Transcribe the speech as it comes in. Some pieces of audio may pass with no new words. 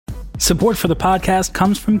Support for the podcast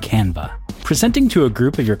comes from Canva. Presenting to a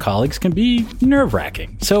group of your colleagues can be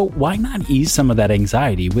nerve-wracking, so why not ease some of that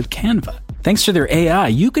anxiety with Canva? Thanks to their AI,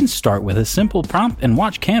 you can start with a simple prompt and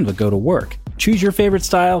watch Canva go to work. Choose your favorite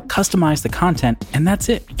style, customize the content, and that's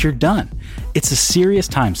it. You're done. It's a serious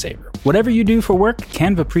time saver. Whatever you do for work,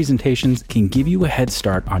 Canva presentations can give you a head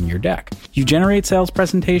start on your deck. You generate sales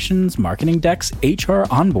presentations, marketing decks, HR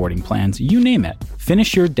onboarding plans, you name it.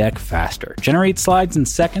 Finish your deck faster. Generate slides in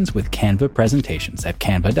seconds with Canva presentations at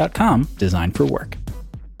canva.com, designed for work.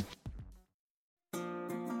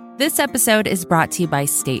 This episode is brought to you by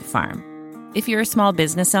State Farm. If you're a small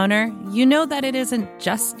business owner, you know that it isn't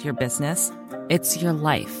just your business, it's your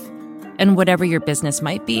life. And whatever your business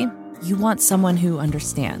might be, you want someone who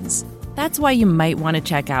understands. That's why you might want to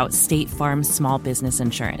check out State Farm's small business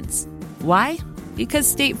insurance. Why? Because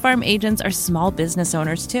State Farm agents are small business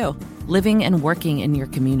owners too, living and working in your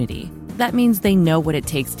community. That means they know what it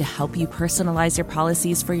takes to help you personalize your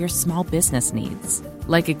policies for your small business needs.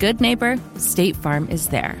 Like a good neighbor, State Farm is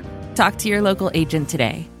there. Talk to your local agent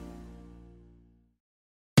today.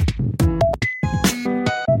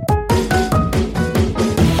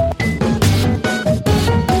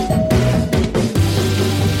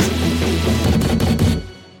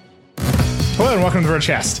 Hello and welcome to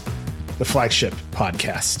Roadcast, the flagship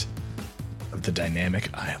podcast of the Dynamic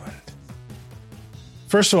Island.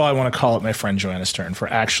 First of all, I want to call out my friend Joanna's turn for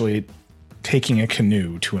actually taking a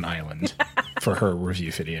canoe to an island for her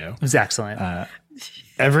review video. It was excellent.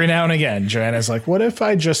 Every now and again, Joanna's like, what if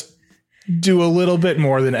I just do a little bit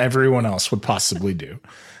more than everyone else would possibly do?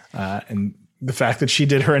 And the fact that she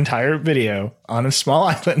did her entire video on a small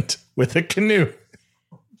island with a canoe.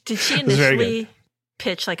 Did she initially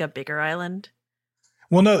pitch like a bigger island?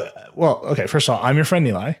 Well, no. Well, okay. First of all, I'm your friend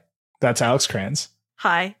Eli. That's Alex Kranz.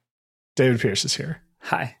 Hi. David Pierce is here.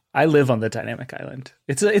 Hi. I live on the Dynamic Island.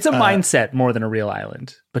 It's a mindset more than a real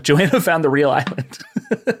island. But Joanna found the real island.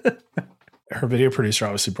 Her video producer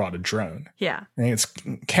obviously brought a drone. Yeah. I think it's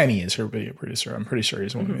Kenny is her video producer. I'm pretty sure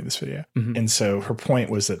he's the one who made this video. Mm-hmm. And so her point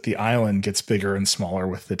was that the island gets bigger and smaller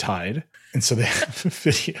with the tide. And so they have a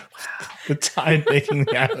video of the tide making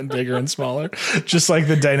the island bigger and smaller, just like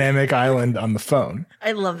the Dynamic Island on the phone.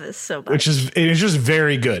 I love this so much. Which is just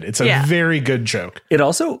very good. It's a very good joke. It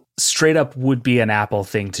also straight up would be an Apple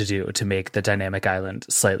thing to do to make the Dynamic Island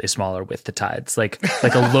slightly smaller with the tides, like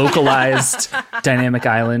a localized Dynamic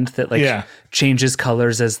Island that changes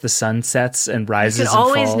colors as the sun sets and rises. You can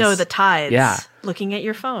always know the tides. Yeah. Looking at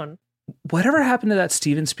your phone. Whatever happened to that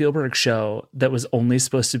Steven Spielberg show that was only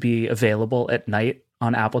supposed to be available at night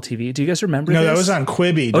on Apple TV? Do you guys remember No, this? that was on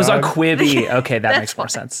Quibi. It was on Quibi. Okay, that makes more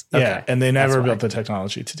sense. Okay. Yeah, and they never built the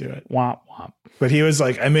technology to do it. Womp womp. But he was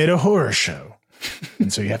like, I made a horror show.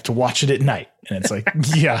 And so you have to watch it at night. And it's like,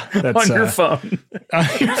 yeah. That's, on your phone. On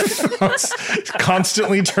your phone.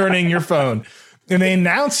 Constantly turning your phone. And they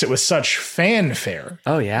announced it with such fanfare.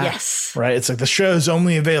 Oh, yeah. Yes. Right? It's like the show's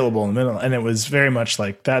only available in the middle. And it was very much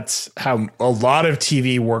like that's how a lot of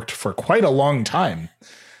TV worked for quite a long time,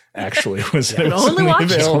 actually. It was only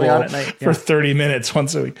available at night, for 30 minutes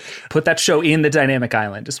once a week. Put that show in the Dynamic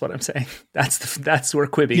Island is what I'm saying. That's where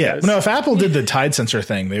Quibi goes. No, if Apple did the tide sensor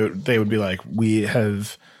thing, they would be like, we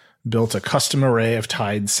have built a custom array of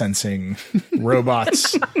tide sensing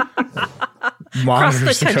robots.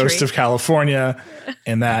 Monitors the coast of California,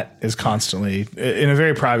 and that is constantly, in a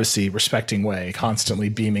very privacy respecting way, constantly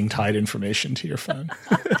beaming tide information to your phone.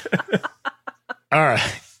 All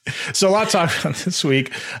right. So a lot to talk about this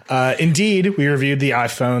week. Indeed, we reviewed the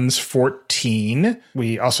iPhones 14.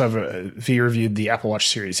 We also reviewed the Apple Watch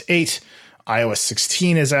Series 8. iOS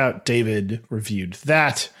 16 is out. David reviewed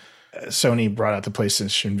that. Sony brought out the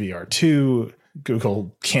PlayStation VR 2.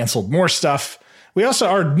 Google canceled more stuff. We also,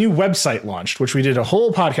 our new website launched, which we did a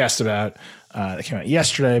whole podcast about. That came out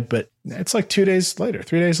yesterday, but it's like 3 days later.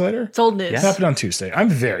 It's old news. It happened on Tuesday. I'm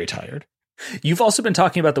very tired. You've also been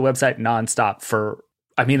talking about the website nonstop for,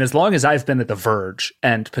 as long as I've been at The Verge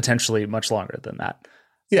and potentially much longer than that.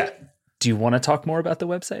 Yeah. Do you want to talk more about the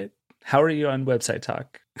website? How are you on website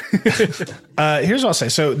talk? Here's what I'll say.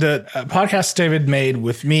 So the podcast David made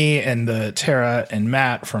with me and the Tara and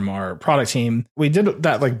Matt from our product team, we did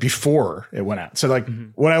that like before it went out. So like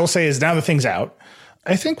what I will say is now the thing's out.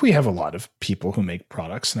 I think we have a lot of people who make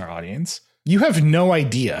products in our audience. You have no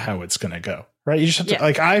idea how it's going to go, right? You just have to,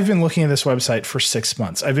 like, I've been looking at this website for 6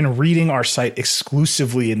 months. I've been reading our site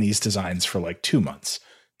exclusively in these designs for like 2 months.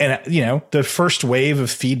 And, the first wave of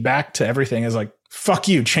feedback to everything is like, fuck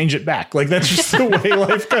you, change it back. Like, that's just the way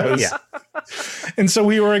life goes. Yeah. And so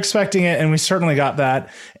we were expecting it, and we certainly got that.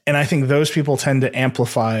 And I think those people tend to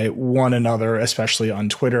amplify one another, especially on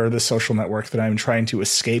Twitter, the social network that I'm trying to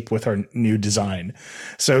escape with our new design.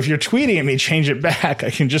 So if you're tweeting at me, change it back. I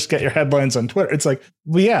can just get your headlines on Twitter. It's like,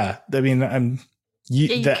 well, yeah, I mean,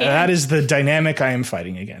 that is the dynamic I am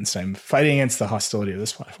fighting against. I'm fighting against the hostility of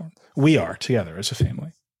this platform. We are together as a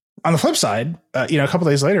family. On the flip side, a couple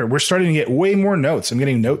days later, we're starting to get way more notes. I'm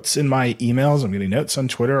getting notes in my emails. I'm getting notes on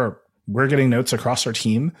Twitter. We're getting notes across our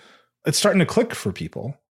team. It's starting to click for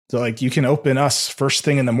people. So like you can open us first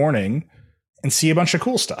thing in the morning and see a bunch of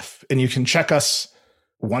cool stuff. And you can check us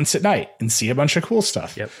once at night and see a bunch of cool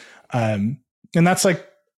stuff. Yep. And that's like,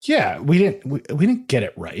 yeah, we didn't get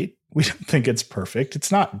it right. We don't think it's perfect.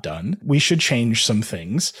 It's not done. We should change some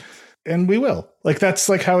things, and we will. Like, that's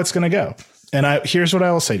like how it's going to go. And here's what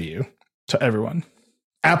I will say to you, to everyone.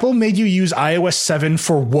 Apple made you use iOS 7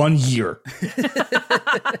 for 1 year.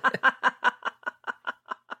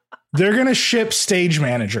 They're going to ship Stage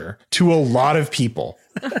Manager to a lot of people,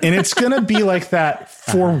 and it's going to be like that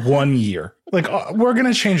for 1 year. Like, we're going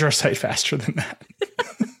to change our site faster than that.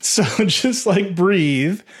 So just like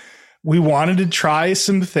breathe. We wanted to try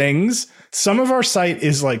some things. Some of our site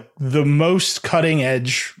is like the most cutting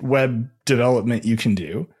edge web development you can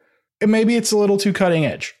do. And maybe it's a little too cutting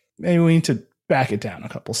edge. Maybe we need to back it down a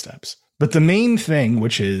couple steps. But the main thing,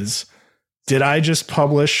 which is, did I just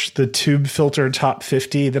publish the tube filter top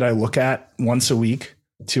 50 that I look at once a week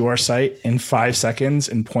to our site in 5 seconds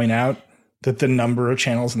and point out that the number of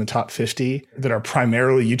channels in the top 50 that are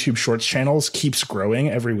primarily YouTube Shorts channels keeps growing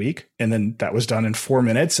every week? And then that was done in 4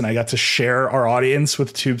 minutes. And I got to share our audience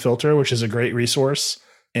with Tube Filter, which is a great resource,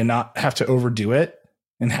 and not have to overdo it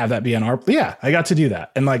and have that be on our. Yeah, I got to do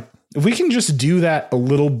that. And like, if we can just do that a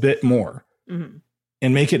little bit more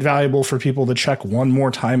and make it valuable for people to check one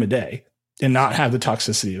more time a day and not have the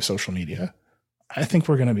toxicity of social media, I think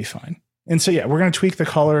we're going to be fine. And so, yeah, we're going to tweak the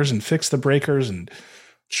colors and fix the breakers, and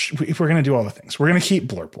we're going to do all the things. We're going to keep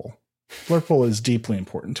Blurple. Blurple is deeply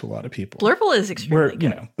important to a lot of people. Blurple is extremely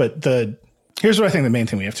good. But here's what I think the main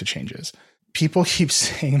thing we have to change is, people keep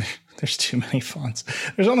saying there's too many fonts.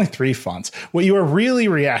 There's only 3 fonts. What you are really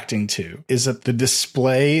reacting to is that the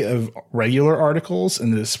display of regular articles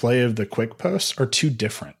and the display of the quick posts are too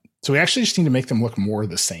different. So we actually just need to make them look more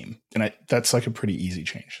the same. And that's like a pretty easy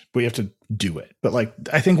change. But you have to do it. But like,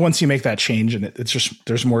 I think once you make that change and it's just,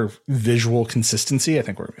 there's more visual consistency, I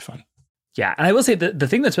think we're going to be fine. Yeah. And I will say the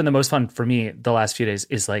thing that's been the most fun for me the last few days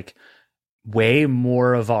is like way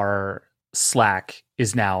more of our Slack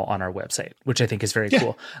is now on our website, which I think is very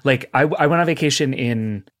cool. Like I went on vacation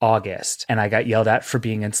in August and I got yelled at for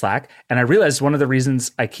being in Slack. And I realized one of the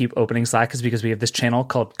reasons I keep opening Slack is because we have this channel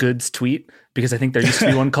called Goods Tweet, because I think there used to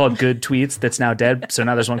be one called Good Tweets that's now dead. So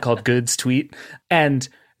now there's one called Goods Tweet. And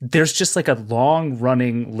there's just like a long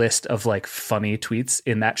running list of like funny tweets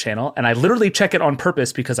in that channel. And I literally check it on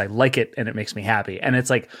purpose because I like it and it makes me happy. And it's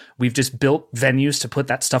like, we've just built venues to put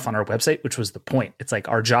that stuff on our website, which was the point. It's like,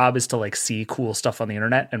 our job is to like see cool stuff on the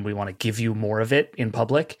internet, and we want to give you more of it in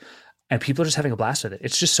public. And people are just having a blast with it.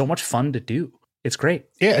 It's just so much fun to do. It's great.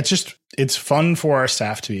 Yeah. It's fun for our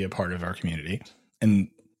staff to be a part of our community, and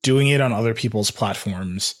doing it on other people's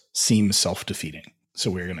platforms seems self-defeating. So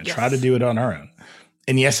we're going to try to do it on our own.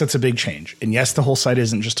 And yes, that's a big change. And yes, the whole site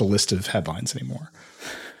isn't just a list of headlines anymore.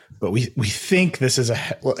 But we think this is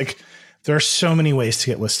there are so many ways to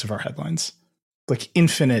get lists of our headlines. Like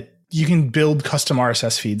infinite. You can build custom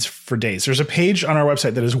RSS feeds for days. There's a page on our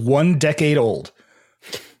website that is 1 decade old.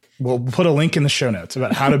 We'll put a link in the show notes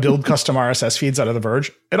about how to build custom RSS feeds out of The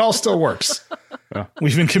Verge. It all still works. Yeah.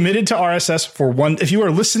 We've been committed to RSS if you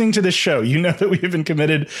are listening to this show, you know that we have been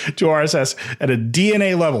committed to RSS at a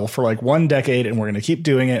DNA level for like 1 decade, and we're going to keep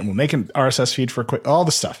doing it, and we'll make an RSS feed for all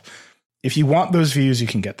the stuff. If you want those views, you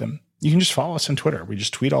can get them. You can just follow us on Twitter. We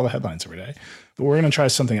just tweet all the headlines every day, but we're going to try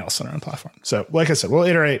something else on our own platform. So like I said, we'll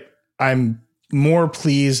iterate. I'm more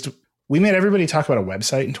pleased. We made everybody talk about a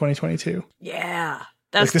website in 2022. Yeah.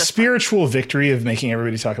 That's like the spiritual victory of making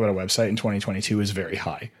everybody talk about a website in 2022 is very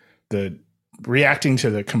high. The reacting to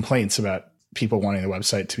the complaints about people wanting the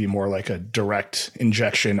website to be more like a direct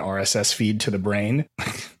injection RSS feed to the brain,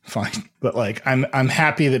 fine. But like, I'm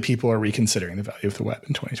happy that people are reconsidering the value of the web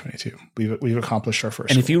in 2022. We've accomplished our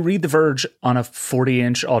first. And if you read The Verge on a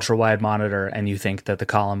 40-inch ultra-wide monitor and you think that the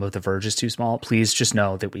column of The Verge is too small, please just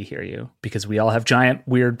know that we hear you, because we all have giant,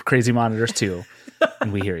 weird, crazy monitors too,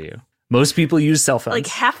 and we hear you. Most people use cell phones. Like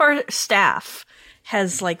half our staff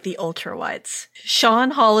has like the ultra wides.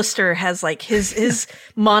 Sean Hollister has like his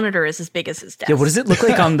monitor is as big as his desk. Yeah, what does it look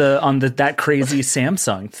like on that crazy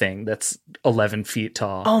Samsung thing that's 11 feet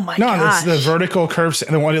tall? Oh my gosh. No, it's the vertical curves.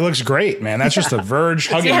 And the one, it looks great, man. That's just the Verge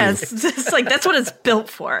hugging you. It's like, that's what it's built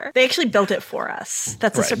for. They actually built it for us.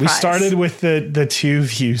 That's a surprise. We started with the two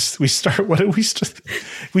views. We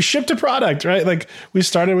shipped a product, right? Like we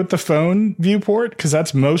started with the phone viewport because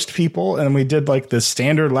that's most people. And we did like the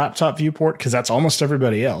standard laptop viewport because that's almost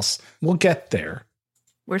everybody else. We'll get there.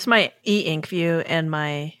 Where's my e-ink view and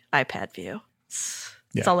my iPad view?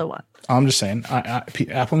 That's all I want. I'm just saying,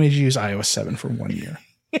 Apple made you use iOS 7 for 1 year.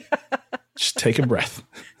 Just take a breath.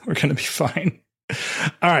 We're going to be fine.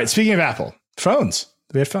 All right. Speaking of Apple, phones.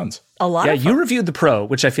 We had phones. A lot. Yeah, of you reviewed the Pro,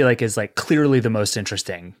 which I feel like is like clearly the most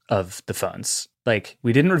interesting of the phones. Like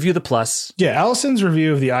we didn't review the Plus. Yeah, Allison's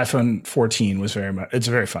review of the iPhone 14 was it's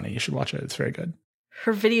very funny. You should watch it. It's very good.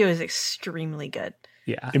 Her video is extremely good.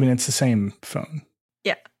 Yeah. I mean, it's the same phone.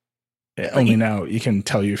 Yeah. Only now you can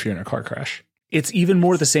tell you if you're in a car crash. It's even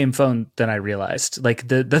more the same phone than I realized. Like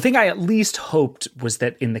the thing I at least hoped was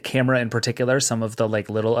that in the camera in particular, some of the like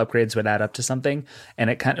little upgrades would add up to something. And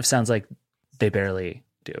it kind of sounds like they barely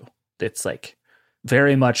do. It's like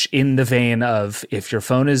very much in the vein of if your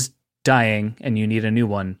phone is dying and you need a new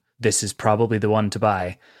one, this is probably the one to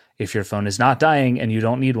buy. If your phone is not dying and you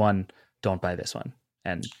don't need one, don't buy this one.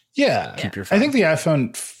 And keep your phone. I think the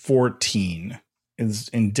iPhone 14 is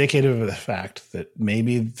indicative of the fact that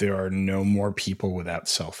maybe there are no more people without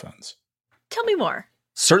cell phones. Tell me more.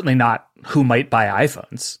 Certainly not who might buy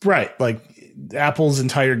iPhones. Right. Like Apple's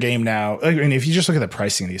entire game now. I mean, if you just look at the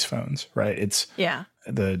pricing of these phones, right? It's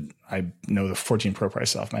I know the 14 Pro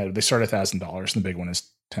price off my head. They start $1,000 and the big one is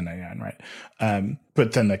 $1099, right?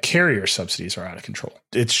 But then the carrier subsidies are out of control.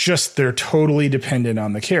 It's just they're totally dependent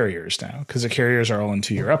on the carriers now because the carriers are all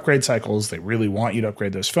into your upgrade cycles. They really want you to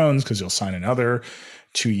upgrade those phones because you'll sign another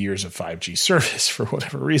 2 years of 5G service for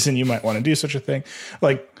whatever reason you might want to do such a thing.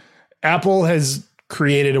 Like Apple has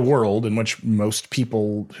created a world in which most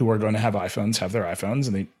people who are going to have iPhones have their iPhones,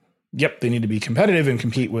 and they need to be competitive and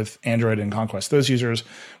compete with Android and conquest those users.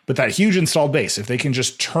 But that huge installed base, if they can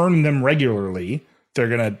just turn them regularly, they're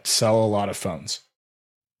going to sell a lot of phones.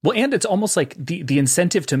 Well, and it's almost like the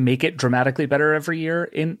incentive to make it dramatically better every year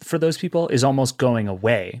for those people is almost going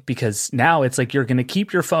away, because now it's like you're going to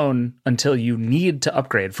keep your phone until you need to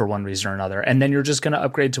upgrade for one reason or another, and then you're just going to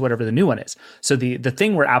upgrade to whatever the new one is. So the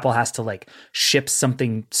thing where Apple has to like ship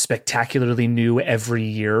something spectacularly new every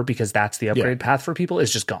year because that's the upgrade path for people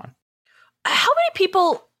is just gone. How many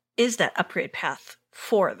people is that upgrade path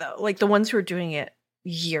for, though? Like the ones who are doing it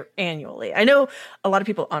annually. I know a lot of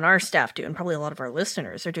people on our staff do, and probably a lot of our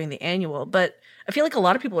listeners are doing the annual, but I feel like a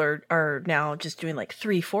lot of people are now just doing like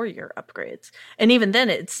 3-4 year upgrades. And even then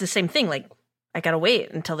it's the same thing. Like I got to wait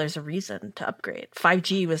until there's a reason to upgrade.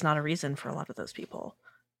 5G was not a reason for a lot of those people.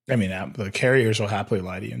 I mean, the carriers will happily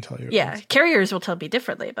lie to you and tell you. Yeah, carriers will tell me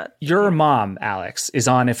differently, but your mom, Alex, is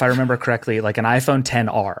on, if I remember correctly, like an iPhone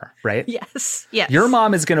XR, right? Yes. Your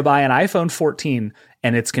mom is going to buy an iPhone 14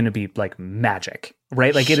 and it's going to be like magic,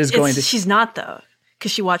 right? Like it is going to. She's not though,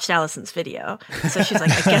 because she watched Allison's video, so she's like,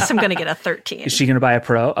 I guess I'm going to get a 13. Is she going to buy a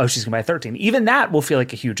Pro? Oh, she's going to buy a 13. Even that will feel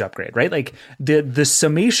like a huge upgrade, right? Like the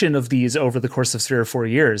summation of these over the course of 3 or 4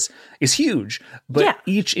 years is huge, but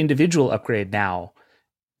each individual upgrade now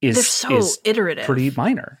is so iterative, pretty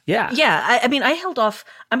minor. Yeah. I mean, I held off.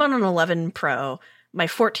 I'm on an 11 Pro. My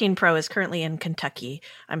 14 Pro is currently in Kentucky.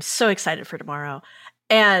 I'm so excited for tomorrow.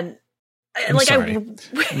 And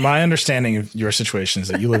my understanding of your situation is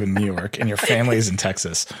that you live in New York and your family is in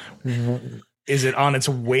Texas. Is it on its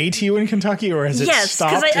way to you in Kentucky, or has it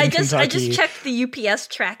stopped in Kentucky? I just checked the UPS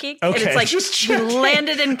tracking, and it's like you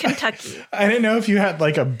landed in Kentucky. I didn't know if you had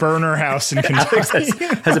like a burner house in Kentucky.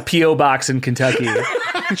 has a P.O. box in Kentucky.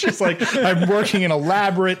 Just like, I'm working an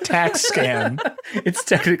elaborate tax scam. It's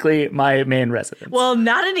technically my main residence. Well,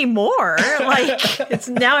 not anymore. Like, it's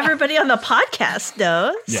now everybody on the podcast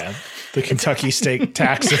knows. Yeah, the Kentucky State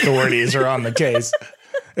Tax Authorities are on the case.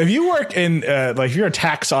 If you work in, if you're a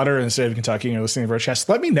tax auditor in the state of Kentucky and you're listening to the broadcast,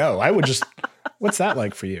 let me know. I would just, what's that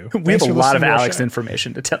like for you? We have a lot of Alex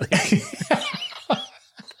information to tell you.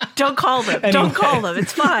 Don't call them. Anyway, don't call them.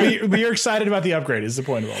 It's fine. We are excited about the upgrade is the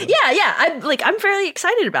point of all this. Yeah. I'm fairly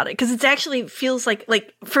excited about it because it actually feels like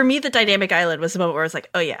for me, the dynamic island was the moment where I was like,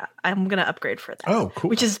 oh yeah, I'm going to upgrade for that. Oh, cool.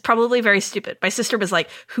 Which is probably very stupid. My sister was like,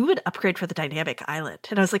 who would upgrade for the dynamic island?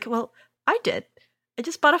 And I was like, well, I did. I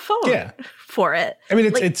just bought a phone for it. I mean,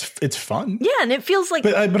 it's fun. Yeah, and it feels like.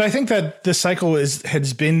 But I think that the cycle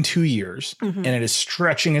has been 2 years, and it is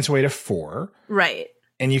stretching its way to 4. Right.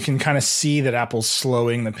 And you can kind of see that Apple's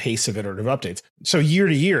slowing the pace of iterative updates. So year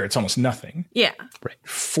to year, it's almost nothing. Yeah. Right.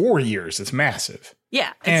 4 years, it's massive.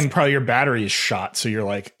 Yeah. And probably your battery is shot. So you're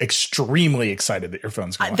like extremely excited that your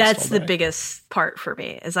phone's going to last That's the biggest part for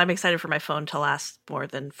me, is I'm excited for my phone to last more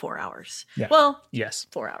than 4 hours. Yeah. Well, yes,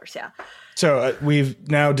 4 hours. Yeah. So we've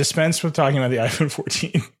now dispensed with talking about the iPhone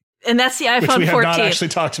 14. And that's the iPhone 14. Which we have not actually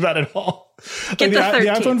talked about at all. Get like the the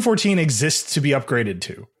iPhone 14 exists to be upgraded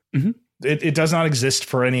to. Mm-hmm. It does not exist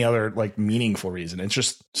for any other like meaningful reason. It's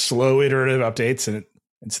just slow iterative updates and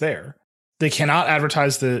it's there. They cannot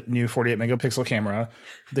advertise the new 48 megapixel camera.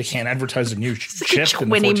 They can't advertise a new chip in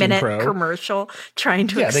the 14 Pro. Commercial trying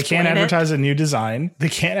to explain they can't it. advertise a new design. They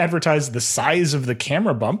can't advertise the size of the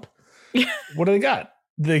camera bump. What do they got?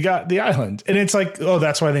 They got the Island. And it's like, oh,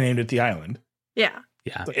 that's why they named it the Island. Yeah.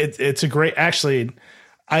 Yeah. It's a great, actually,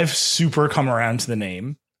 I've super come around to the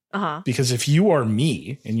name. Because if you are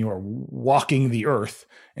me and you are walking the earth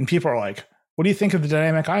and people are like, what do you think of the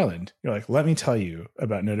dynamic island? You're like, let me tell you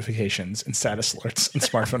about notifications and status alerts and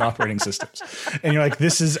smartphone operating systems. And you're like,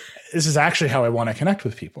 this is actually how I want to connect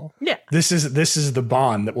with people. Yeah. This is the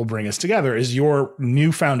bond that will bring us together, is your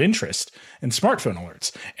newfound interest in smartphone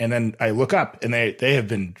alerts. And then I look up and they have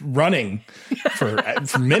been running for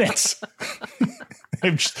minutes.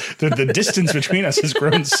 The distance between us has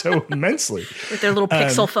grown so immensely. With their little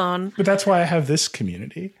Pixel phone. But that's why I have this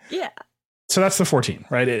community. Yeah. So that's the 14,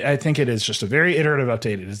 right? I think it is just a very iterative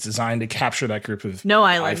update. It is designed to capture that group of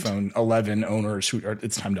iPhone 11 owners who are,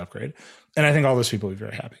 it's time to upgrade. And I think all those people will be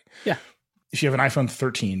very happy. Yeah. If you have an iPhone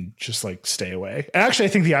 13, just like stay away. Actually, I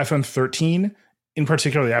think the iPhone 13, in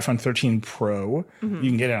particular the iPhone 13 Pro, you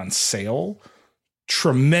can get it on sale.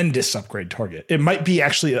 Tremendous upgrade target. It might be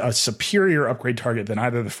actually a superior upgrade target than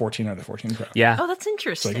either the 14 or the 14 Pro. Yeah. Oh, that's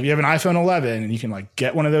interesting. So like if you have an iPhone 11 and you can like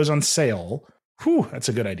get one of those on sale, that's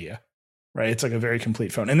a good idea, right? It's like a very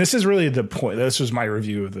complete phone. And this is really the point. This was my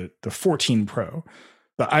review of the 14 Pro.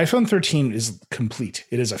 The iPhone 13 is complete.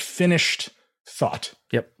 It is a finished thought.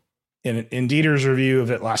 Yep. In Dieter's review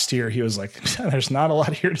of it last year, he was like, there's not a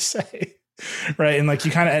lot here to say. Right. And like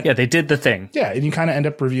you kind of. Yeah, they did the thing. Yeah. And you kind of end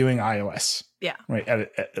up reviewing iOS. Yeah. Right.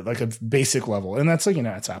 At like a basic level. And that's like,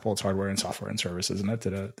 it's Apple, it's hardware and software and services. And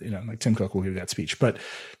that like Tim Cook will give that speech. But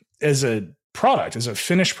as a product, as a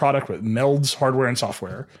finished product that melds hardware and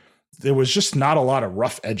software, there was just not a lot of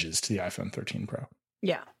rough edges to the iPhone 13 Pro.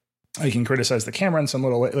 Yeah. You can criticize the camera in some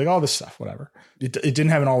little way, like all this stuff, whatever. It didn't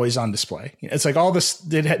have an always on display. It's like all this,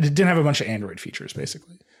 it didn't have a bunch of Android features,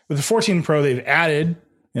 basically. With the 14 Pro, they've added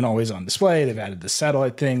an always on display. They've added the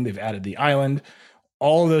satellite thing. They've added the island.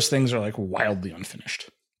 All of those things are like wildly unfinished.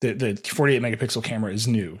 The 48 megapixel camera is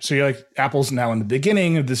new. So you're like, Apple's now in the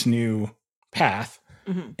beginning of this new path.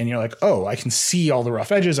 Mm-hmm. And you're like, oh, I can see all the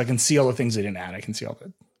rough edges. I can see all the things they didn't add. I can see all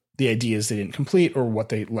the ideas they didn't complete or what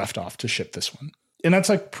they left off to ship this one. And that's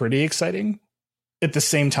like pretty exciting. At the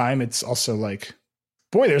same time, it's also like,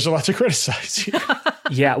 boy, there's a lot to criticize here.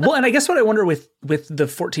 Yeah. Well, and I guess what I wonder with the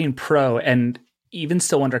 14 Pro, and even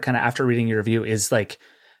still wonder kind of after reading your review, is like,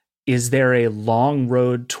 is there a long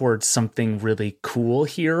road towards something really cool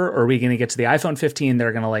here? Or are we going to get to the iPhone 15?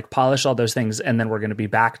 They're going to like polish all those things. And then we're going to be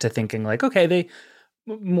back to thinking like, okay, they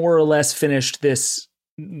more or less finished this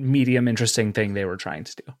medium interesting thing they were trying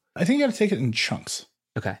to do. I think you got to take it in chunks.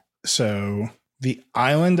 Okay. So the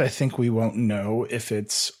island, I think we won't know if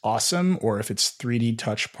it's awesome or if it's 3D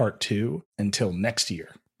Touch Part 2 until next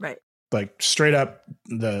year. Right. Like straight up,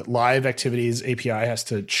 the live activities API has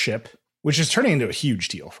to ship, which is turning into a huge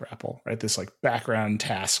deal for Apple, right? This like background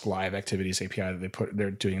task live activities API that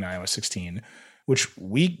they're doing in iOS 16, which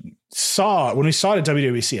we saw when we saw it at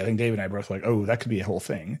WWDC. I think Dave and I both were like, oh, that could be a whole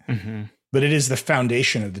thing. Mm-hmm. But it is the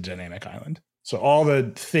foundation of the dynamic island. So all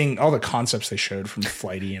the concepts they showed from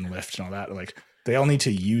Flighty and Lyft and all that, like they all need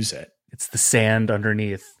to use it. It's the sand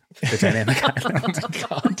underneath the dynamic island. Oh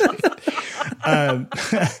my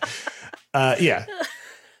God. Yeah.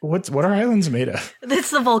 What are islands made of?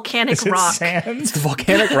 It's the volcanic rock. Sand? It's the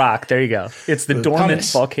volcanic rock. There you go. It's the dormant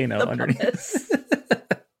volcano underneath.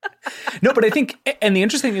 No, but I think, and the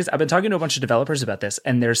interesting thing is I've been talking to a bunch of developers about this,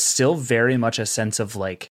 and there's still very much a sense of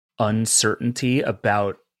like uncertainty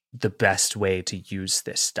about the best way to use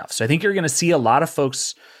this stuff. So I think you're going to see a lot of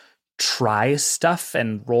folks try stuff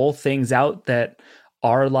and roll things out that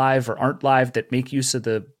are live or aren't live that make use of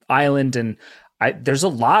the island. And there's a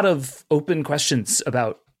lot of open questions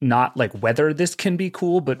about not like whether this can be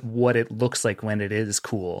cool, but what it looks like when it is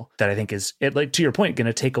cool, that I think is, it, like to your point, going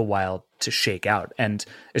to take a while to shake out. And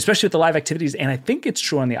especially with the live activities. And I think it's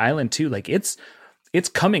true on the island too. Like it's it's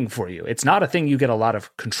coming for you. It's not a thing you get a lot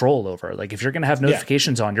of control over. Like if you're going to have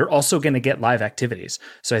notifications on, you're also going to get live activities.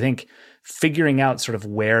 So I think figuring out sort of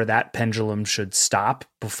where that pendulum should stop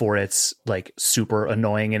before it's like super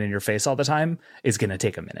annoying and in your face all the time is going to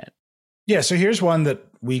take a minute. Yeah, so here's one that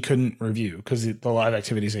we couldn't review because the Live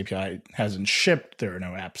Activities API hasn't shipped. There are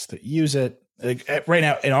no apps that use it. Like, right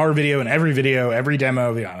now, in our video, in every video, every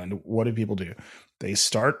demo of the island, what do people do? They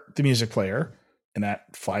start the music player, and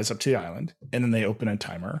that flies up to the island, and then they open a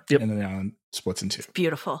timer, and then the island splits in two.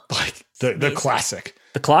 Beautiful. Like the classic.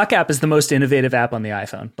 The clock app is the most innovative app on the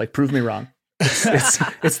iPhone. Like, prove me wrong.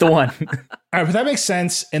 It's the one. All right, but that makes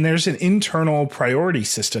sense. And there's an internal priority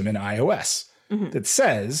system in iOS that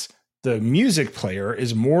says the music player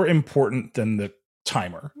is more important than the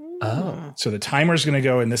timer. Oh. So the timer is going to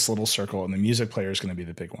go in this little circle and the music player is going to be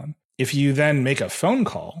the big one. If you then make a phone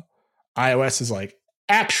call, iOS is like,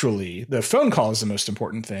 actually, the phone call is the most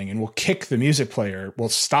important thing, and we'll kick the music player. We'll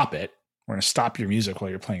stop it. We're going to stop your music while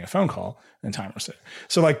you're playing a phone call, and the timer's there.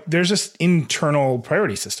 So like there's this internal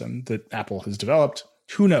priority system that Apple has developed.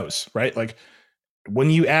 Who knows, right? Like when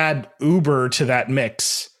you add Uber to that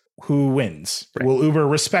mix, who wins? Right. Will Uber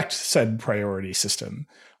respect said priority system?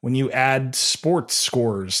 When you add sports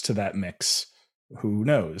scores to that mix, who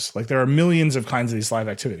knows? Like there are millions of kinds of these live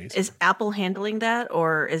activities. Is Apple handling that,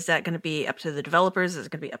 or is that going to be up to the developers? Is it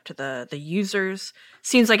going to be up to the users?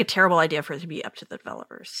 Seems like a terrible idea for it to be up to the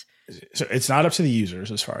developers. So it's not up to the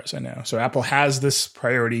users as far as I know. So Apple has this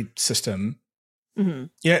priority system. Mm-hmm.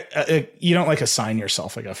 Yeah, you don't like assign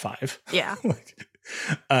yourself like a 5. Yeah.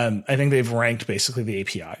 I think they've ranked basically the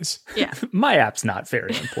APIs. Yeah. My app's not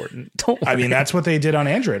very important. Don't worry. I mean, that's what they did on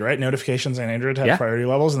Android, right? Notifications on Android have priority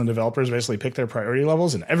levels, and the developers basically pick their priority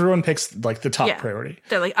levels, and everyone picks like the top priority.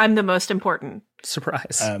 They're like, I'm the most important.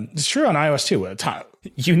 Surprise. It's true on iOS too.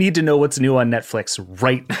 You need to know what's new on Netflix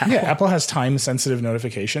right now. Yeah, Apple has time-sensitive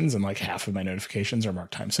notifications, and like half of my notifications are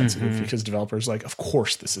marked time-sensitive because developers like, of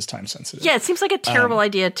course, this is time-sensitive. Yeah, it seems like a terrible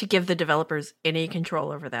idea to give the developers any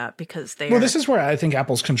control over that because they. Well, this is where I think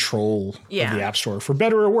Apple's control of the App Store, for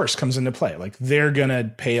better or worse, comes into play. Like they're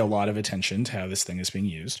gonna pay a lot of attention to how this thing is being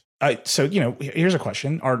used. So here's a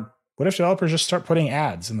question: what if developers just start putting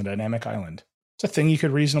ads in the dynamic island? It's a thing you could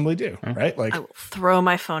reasonably do, right? Like, I will throw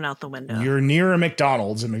my phone out the window. You're near a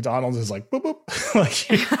McDonald's, and McDonald's is like, boop, boop.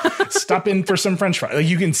 Like, stop in for some French fries. Like,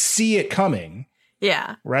 you can see it coming.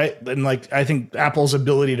 Yeah. Right? And like, I think Apple's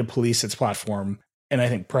ability to police its platform, and I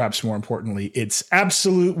think perhaps more importantly, its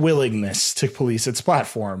absolute willingness to police its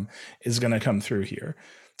platform is going to come through here.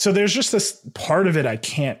 So there's just this part of it I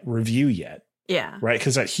can't review yet. Yeah. Right?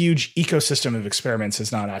 Because that huge ecosystem of experiments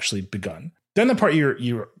has not actually begun. Then the part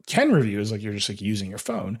you can review is like you're just like using your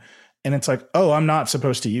phone, and it's like, oh, I'm not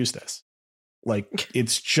supposed to use this. Like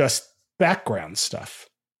it's just background stuff.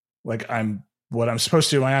 Like what I'm supposed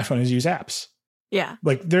to do on my iPhone is use apps. Yeah.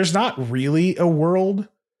 Like there's not really a world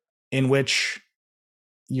in which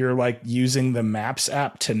you're like using the Maps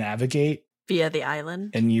app to navigate via the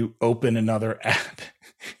island, and you open another app,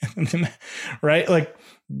 right? Like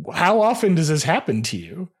how often does this happen to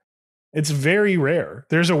you? It's very rare.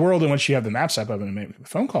 There's a world in which you have the Maps app open and maybe the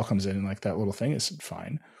phone call comes in and like that little thing is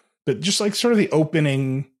fine. But just like sort of the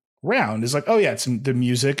opening round is like, oh yeah, it's the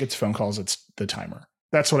music, it's phone calls, it's the timer.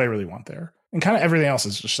 That's what I really want there. And kind of everything else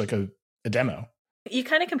is just like a demo. You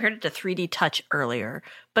kind of compared it to 3D Touch earlier,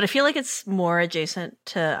 but I feel like it's more adjacent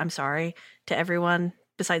to, I'm sorry, to everyone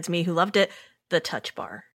besides me who loved it, the touch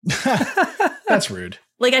bar. That's rude.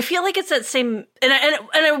 Like, I feel like it's that same, and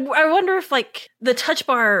I wonder if like the touch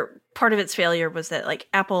bar, part of its failure was that like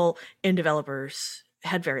Apple and developers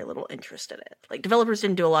had very little interest in it. Like developers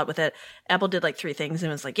didn't do a lot with it. Apple did like 3 things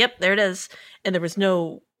and was like, yep, there it is. And there was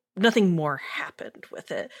nothing more happened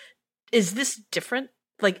with it. Is this different?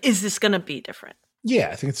 Like, is this going to be different? Yeah,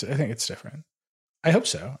 I think it's different. I hope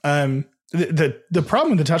so. The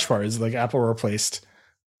problem with the touch bar is like Apple replaced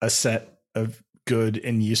a set of good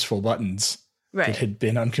and useful buttons that had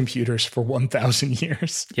been on computers for 1,000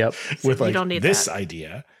 years. Yep. With like this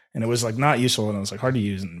idea. And it was like not useful and it was like hard to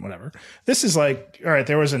use and whatever. This is like, all right,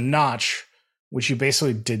 there was a notch, which you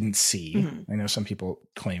basically didn't see. Mm-hmm. I know some people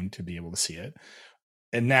claim to be able to see it.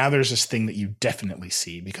 And now there's this thing that you definitely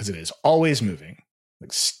see because it is always moving.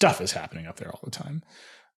 Like stuff is happening up there all the time.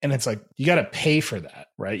 And it's like, you got to pay for that,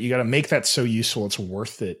 right? You got to make that so useful. It's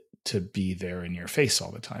worth it to be there in your face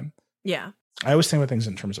all the time. Yeah. I always think about things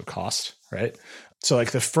in terms of cost, right? So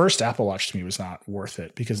like the first Apple Watch to me was not worth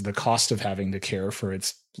it because the cost of having to care for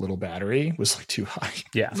its little battery was like too high.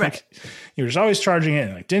 Yeah. Like you were just always charging it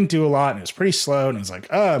and like didn't do a lot and it was pretty slow. And it was like,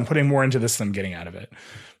 oh, I'm putting more into this than I'm getting out of it.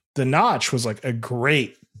 The Notch was like a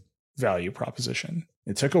great value proposition.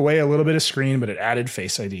 It took away a little bit of screen, but it added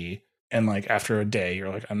Face ID. And like after a day, you're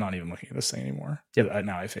like, I'm not even looking at this thing anymore. Yep.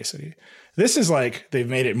 Now I have Face ID. This is like, they've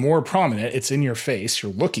made it more prominent. It's in your face.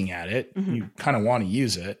 You're looking at it. You kind of want to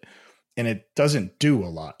use it. And it doesn't do a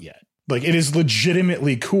lot yet. Like, it is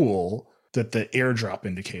legitimately cool that the airdrop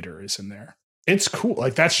indicator is in there. It's cool.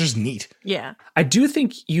 Like, that's just neat. Yeah. I do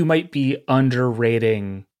think you might be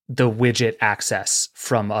underrating the widget access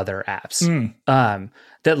from other apps.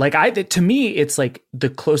 To me, it's like the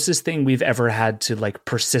closest thing we've ever had to like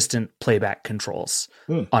persistent playback controls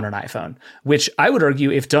on an iPhone, which I would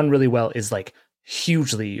argue, if done really well, is like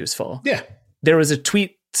hugely useful. Yeah. There was a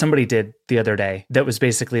tweet somebody did the other day that was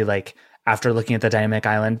basically like, after looking at the dynamic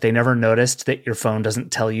island, they never noticed that your phone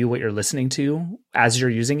doesn't tell you what you're listening to as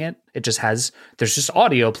you're using it. It just there's just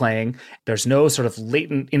audio playing. There's no sort of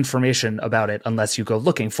latent information about it unless you go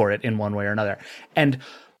looking for it in one way or another. And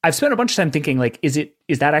I've spent a bunch of time thinking, like, is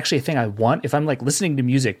that actually a thing I want? If I'm like listening to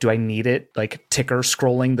music, do I need it like ticker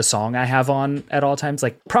scrolling the song I have on at all times?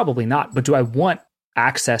 Like, probably not. But do I want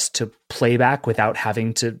access to playback without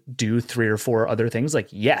having to do 3 or 4 other things? Like,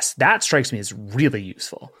 yes, that strikes me as really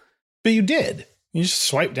useful. But you did. You just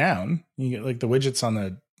swipe down. You get like the widgets on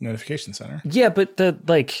the notification center. Yeah, but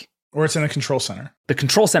or it's in the control center. The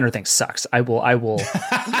control center thing sucks. I will.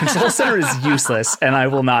 Control center is useless, and I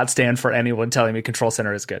will not stand for anyone telling me control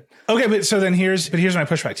center is good. Okay, but here's my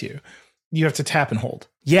pushback to you. You have to tap and hold.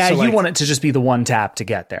 Yeah, so you want it to just be the one tap to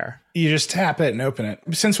get there. You just tap it and open it.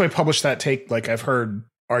 Since I published that take, like I've heard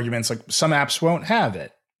arguments like some apps won't have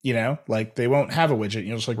it. You know, like they won't have a widget.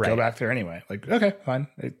 You'll just like go back there anyway. Like, okay, fine.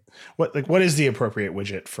 What is the appropriate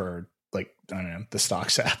widget for, like, I don't know, the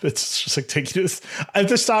stocks app? It's just like take you to this. If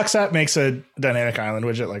the stocks app makes a dynamic island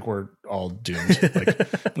widget, like we're all doomed. Like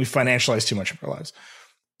we financialize too much of our lives.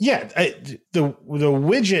 Yeah, the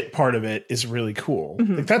widget part of it is really cool.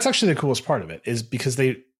 Like that's actually the coolest part of it, is because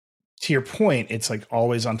to your point, it's like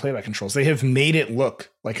always on playback controls. They have made it look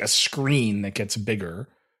like a screen that gets bigger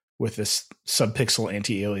with this subpixel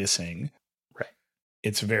anti-aliasing. Right.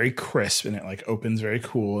 It's very crisp and it like opens very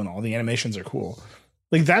cool and all the animations are cool.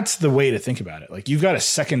 Like that's the way to think about it. Like you've got a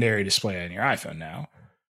secondary display on your iPhone now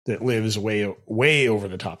that lives way, way over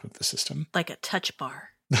the top of the system. Like a touch bar.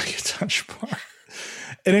 Like a touch bar.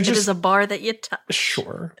 And it is a bar that you touch.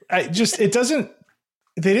 Sure. They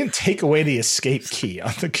didn't take away the escape key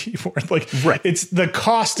on the keyboard. Like it's the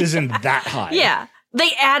cost isn't that high. Yeah.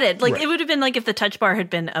 They added, like, it would have been like if the touch bar had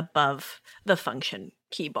been above the function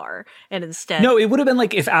key bar, and instead... No, it would have been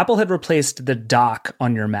like if Apple had replaced the dock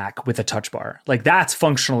on your Mac with a touch bar. Like, that's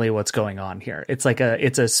functionally what's going on here. It's like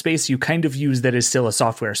it's a space you kind of use that is still a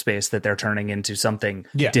software space that they're turning into something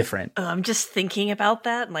different. I'm just thinking about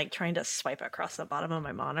that and, like, trying to swipe across the bottom of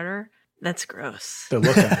my monitor. That's gross. The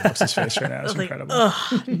look on Alex's face right now is incredible.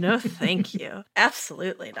 Ugh, no, thank you.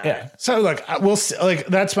 Absolutely not. Yeah. So like we'll see, like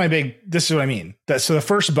that's my big. This is what I mean. So the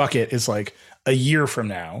first bucket is like a year from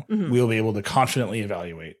now, we'll be able to confidently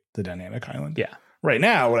evaluate the dynamic island. Yeah. Right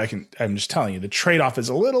now, I'm just telling you, the trade-off is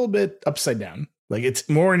a little bit upside down. Like it's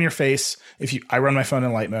more in your face. I run my phone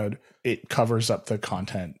in light mode, it covers up the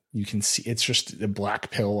content. You can see it's just a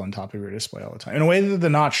black pill on top of your display all the time. In a way that the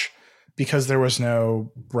notch, because there was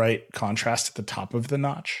no bright contrast at the top of the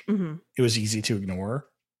notch, it was easy to ignore.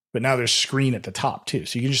 But now there's screen at the top too.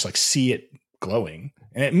 So you can just like see it glowing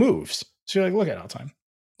and it moves. So you're like, look at it all the time.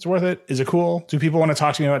 It's worth it. Is it cool? Do people want to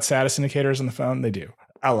talk to me about status indicators on the phone? They do.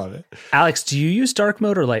 I love it. Alex, do you use dark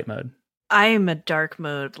mode or light mode? I am a dark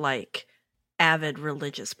mode, like, avid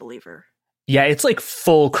religious believer. Yeah, it's like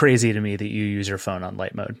full crazy to me that you use your phone on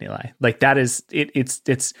light mode, Nilay. Like that is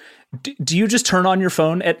it's. Do you just turn on your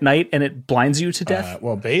phone at night and it blinds you to death?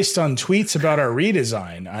 Well, based on tweets about our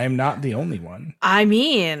redesign, I am not the only one. I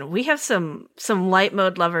mean, we have some light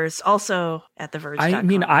mode lovers also at theverge.com. I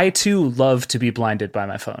mean, I too love to be blinded by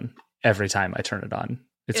my phone every time I turn it on.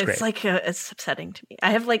 It's great. Like it's upsetting to me.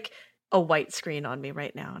 I have like a white screen on me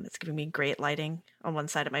right now, and it's giving me great lighting on one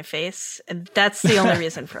side of my face, and that's the only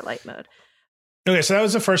reason for light mode. Okay, so that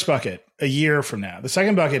was the first bucket. A year from now, the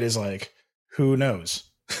second bucket is like, who knows?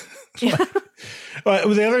 Well,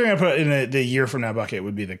 the other thing I put in the year from now bucket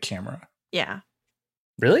would be the camera. Yeah.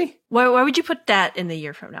 Really? Why would you put that in the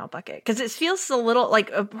year from now bucket? Because it feels a little like,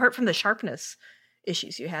 apart from the sharpness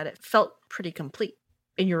issues you had, it felt pretty complete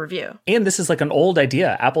in your review. And this is like an old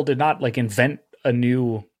idea. Apple did not like invent a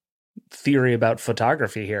new theory about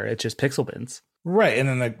photography here. It's just pixel bins. Right. And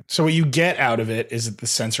then so what you get out of it is that the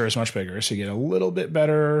sensor is much bigger. So you get a little bit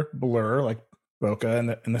better blur, like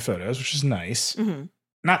bokeh in the photos, which is nice. Mm-hmm.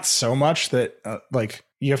 Not so much that like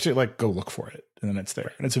you have to like go look for it and then it's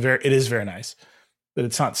there. And it is very nice, but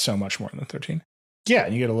it's not so much more than the 13. Yeah,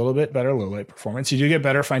 and you get a little bit better low light performance. You do get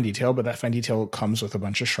better fine detail, but that fine detail comes with a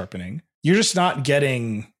bunch of sharpening. You're just not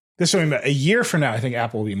getting this. A year from now, I think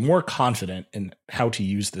Apple will be more confident in how to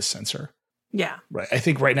use this sensor. Yeah. Right. I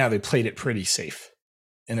think right now they played it pretty safe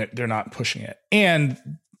and they're not pushing it. And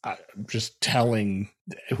I'm just telling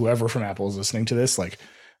whoever from Apple is listening to this, like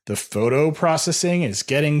the photo processing is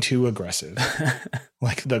getting too aggressive.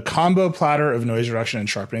 Like the combo platter of noise reduction and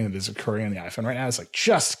sharpening that is occurring on the iPhone right now is like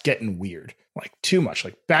just getting weird, like too much,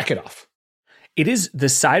 like back it off. It is the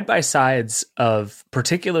side-by-sides of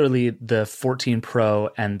particularly the 14 Pro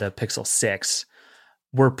and the Pixel 6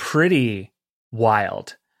 were pretty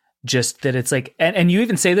wild. Just that it's like, and you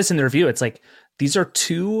even say this in the review, it's like, these are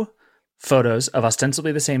two photos of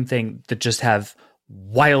ostensibly the same thing that just have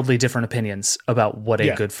wildly different opinions about what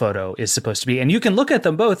a good photo is supposed to be. And you can look at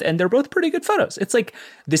them both and they're both pretty good photos. It's like,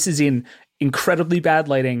 this is in incredibly bad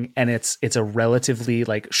lighting and it's a relatively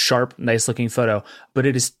like sharp, nice looking photo, but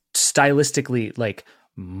it is stylistically like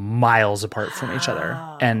miles apart from each other.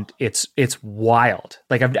 And it's wild.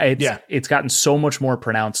 Like it's gotten so much more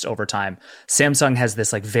pronounced over time. Samsung has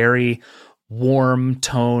this like very warm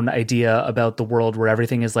tone idea about the world where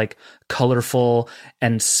everything is like colorful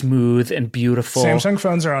and smooth and beautiful. Samsung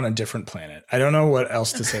phones are on a different planet. I don't know what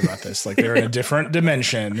else to say about this. Like they're in a different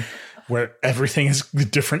dimension where everything is a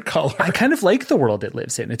different color. I kind of like the world it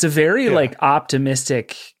lives in. It's a very like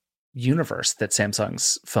optimistic universe that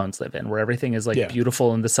Samsung's phones live in, where everything is like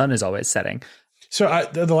beautiful and the sun is always setting. So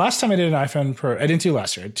the last time I did an iPhone Pro, I didn't do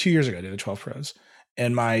last year. 2 years ago, I did the 12 Pros.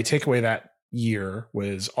 And my takeaway that year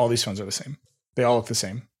was all these phones are the same. They all look the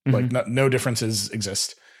same. Like no differences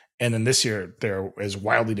exist. And then this year they're as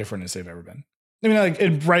wildly different as they've ever been. I mean, like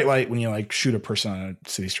in bright light, when you like shoot a person on a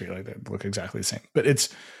city street, like they look exactly the same. But it's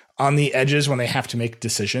on the edges when they have to make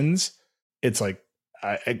decisions. It's like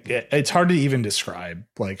it's hard to even describe.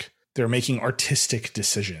 Like they're making artistic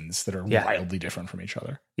decisions that are wildly different from each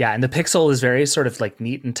other. Yeah, and the Pixel is very sort of like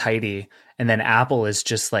neat and tidy, and then Apple is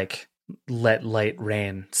just like, let light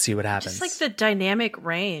rain, see what happens. Just like the dynamic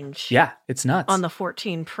range. Yeah, it's nuts. On the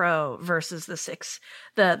 14 Pro versus the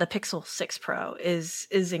Pixel 6 Pro is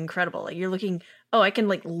incredible. Like you're looking, I can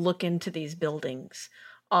like look into these buildings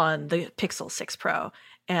on the Pixel 6 Pro,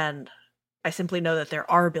 and I simply know that there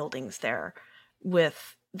are buildings there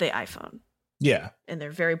with the iPhone. Yeah. And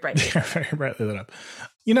they're very bright. They're very brightly lit up.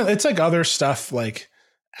 You know, it's like other stuff like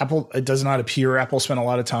Apple, it does not appear Apple spent a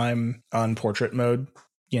lot of time on portrait mode.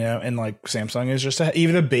 You know, and like Samsung is just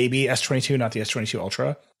even the baby S22, not the S22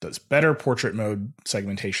 Ultra, does better portrait mode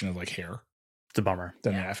segmentation of like hair. It's a bummer.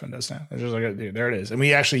 Than the iPhone does now. It's just like, dude, there it is. And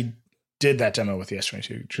we actually did that demo with the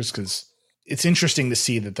S22 just because it's interesting to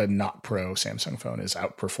see that the not Pro Samsung phone is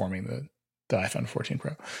outperforming the iPhone 14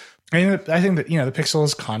 Pro. I mean, I think that, you know, the Pixel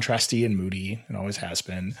is contrasty and moody and always has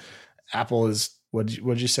been. Apple is,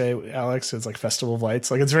 what'd you say, Alex? It's like Festival of Lights.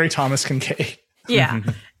 Like it's very Thomas Kincaid. Yeah.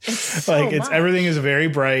 Everything is very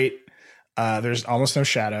bright. There's almost no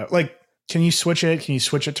shadow. Like, can you switch it? Can you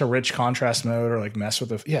switch it to rich contrast mode or like mess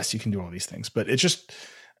with yes, you can do all these things. But it's just,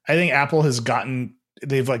 I think Apple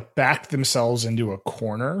they've like backed themselves into a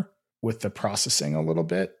corner with the processing a little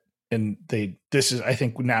bit. And I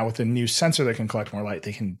think now with a new sensor that can collect more light,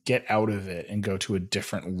 they can get out of it and go to a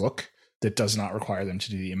different look that does not require them to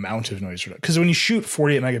do the amount of noise reduction. Because when you shoot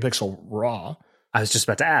 48 megapixel RAW, I was just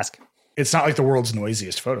about to ask. It's not like the world's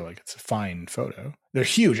noisiest photo. Like it's a fine photo. They're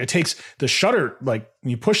huge. It takes the shutter, like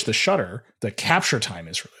when you push the shutter, the capture time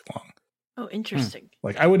is really long. Oh, interesting.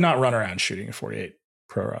 Like I would not run around shooting a 48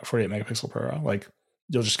 megapixel Pro RAW. Like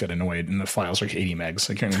you'll just get annoyed and the file's like 80 megs.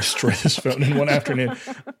 Like you're going to destroy this phone in one afternoon.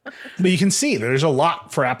 But you can see there's a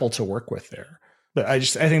lot for Apple to work with there. But I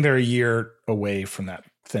think they're a year away from that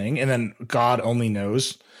thing. And then God only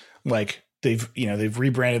knows, like they've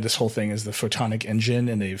rebranded this whole thing as the photonic engine,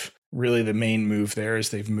 and really the main move there is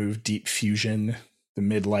they've moved deep fusion, the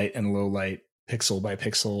mid light and low light pixel by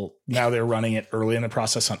pixel. Now they're running it early in the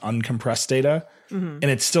process on uncompressed data. Mm-hmm. And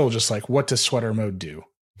it's still just like, what does sweater mode do?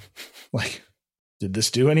 Like, did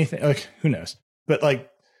this do anything? Like, who knows? But like,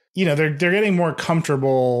 you know, they're getting more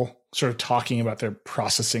comfortable sort of talking about their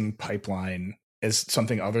processing pipeline as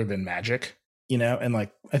something other than magic, you know? And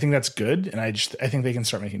like, I think that's good. And I think they can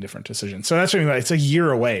start making different decisions. So that's what I mean. It's a year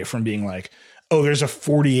away from being like, oh, there's a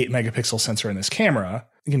 48 megapixel sensor in this camera.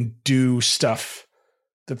 You can do stuff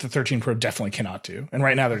that the 13 Pro definitely cannot do. And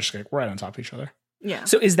right now they're just like right on top of each other. Yeah.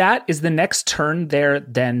 So is the next turn there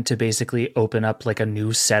then to basically open up like a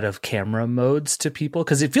new set of camera modes to people?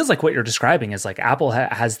 Because it feels like what you're describing is like Apple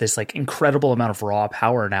has this like incredible amount of raw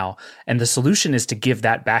power now. And the solution is to give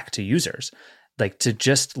that back to users. Like to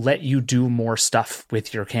just let you do more stuff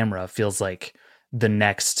with your camera feels like the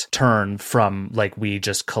next turn from like we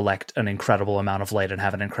just collect an incredible amount of light and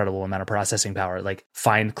have an incredible amount of processing power. Like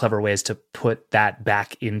find clever ways to put that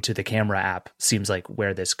back into the camera app seems like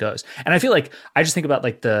where this goes. And I feel like I just think about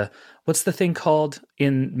like what's the thing called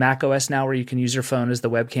in Mac OS now where you can use your phone as the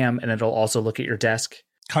webcam and it'll also look at your desk?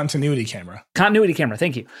 Continuity camera. Continuity camera.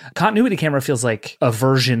 Thank you. Continuity camera feels like a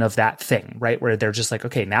version of that thing, right? Where they're just like,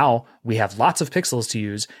 okay, now we have lots of pixels to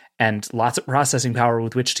use and lots of processing power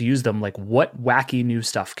with which to use them. Like what wacky new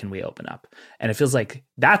stuff can we open up? And it feels like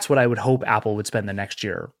that's what I would hope Apple would spend the next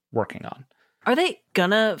year working on. Are they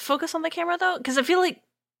gonna focus on the camera though? Because I feel like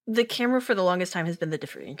the camera for the longest time has been the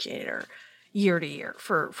differentiator year to year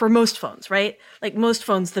for most phones, right? Like most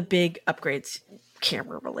phones, the big upgrades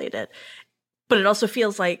camera related. But it also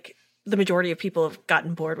feels like the majority of people have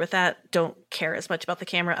gotten bored with that, don't care as much about the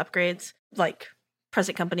camera upgrades, like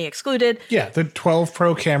present company excluded. Yeah, the 12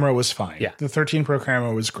 Pro camera was fine. Yeah. The 13 Pro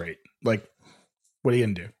camera was great. Like, what are you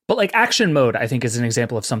going to do? But like action mode, I think is an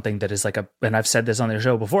example of something that is like and I've said this on the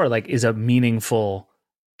show before, like is a meaningful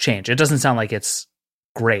change. It doesn't sound like it's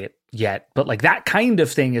great yet, but like that kind of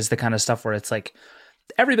thing is the kind of stuff where it's like,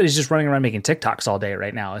 everybody's just running around making TikToks all day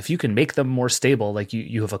right now. If you can make them more stable, like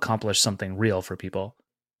you have accomplished something real for people.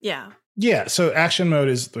 Yeah. Yeah. So action mode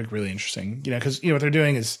is like really interesting, because what they're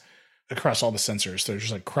doing is across all the sensors, they're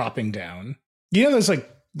just like cropping down. There's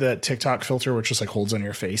like the TikTok filter, which just like holds on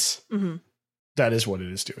your face. Mm-hmm. That is what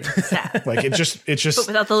it is doing. Sad. Like it just but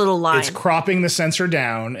without the little line. It's cropping the sensor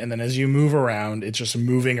down. And then as you move around, it's just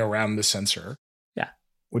moving around the sensor. Yeah.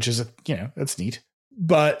 Which is, that's neat.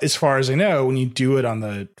 But as far as I know, when you do it on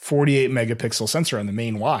the 48 megapixel sensor on the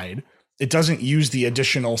main wide, it doesn't use the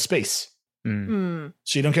additional space. So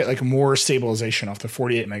you don't get like more stabilization off the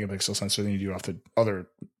 48 megapixel sensor than you do off the other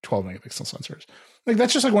 12 megapixel sensors. Like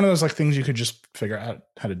that's just like one of those like things you could just figure out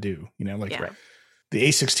how to do, Right. The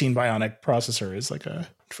A16 Bionic processor is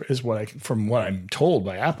from what I'm told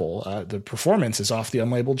by Apple, the performance is off the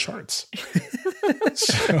unlabeled charts.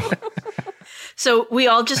 So we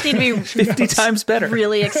all just need to be 50 times better.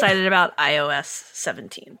 Really excited about iOS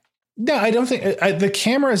 17. No, I don't think the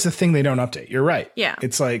camera is the thing they don't update. You're right. Yeah.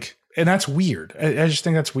 It's like, and that's weird. I just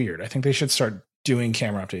think that's weird. I think they should start doing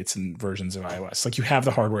camera updates in versions of iOS. Like you have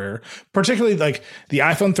the hardware, particularly like the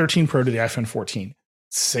iPhone 13 Pro to the iPhone 14.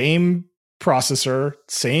 Same processor,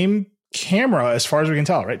 same camera as far as we can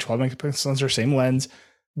tell, right? 12 megapixel sensor, same lens.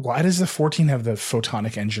 Why does the 14 have the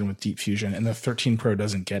photonic engine with deep fusion and the 13 Pro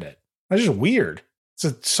doesn't get it? That's just weird. It's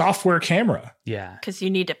a software camera. Yeah. Because you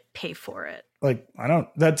need to pay for it. Like,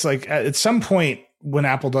 that's like at some point when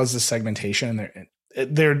Apple does this segmentation,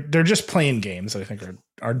 they're just playing games that I think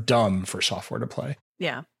are dumb for software to play.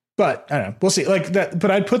 Yeah. But I don't know. We'll see. Like that.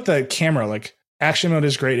 But I'd put the camera, like action mode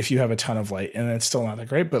is great if you have a ton of light and it's still not that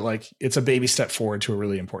great, but like it's a baby step forward to a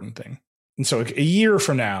really important thing. And so like, a year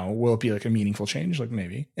from now, will it be like a meaningful change? Like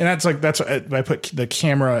maybe. And that's what I put the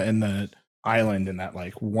camera and the island in that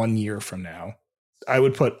like 1 year from now. I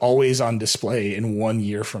would put always on display in 1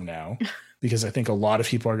 year from now, because I think a lot of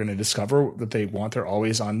people are going to discover that they want their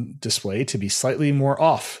always on display to be slightly more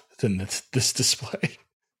off than this display.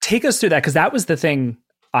 Take us through that, because that was the thing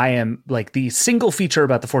I am like the single feature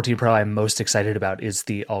about the 14 Pro I'm most excited about is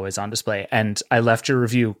the always on display. And I left your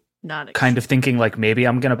review kind of thinking like maybe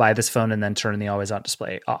I'm going to buy this phone and then turn the always on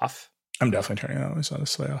display off. I'm definitely turning the always on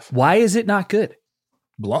display off. Why is it not good?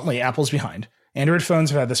 Bluntly, Apple's behind. Android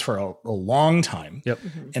phones have had this for a long time. Yep.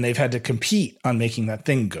 And they've had to compete on making that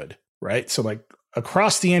thing good, right? So like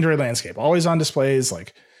across the Android landscape, always on displays,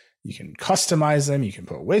 like you can customize them, you can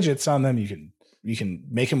put widgets on them, you can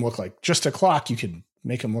make them look like just a clock, you can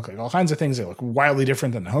make them look like all kinds of things that look wildly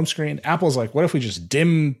different than the home screen. Apple's like, what if we just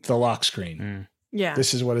dim the lock screen? Yeah.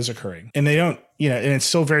 This is what is occurring. And they don't, and it's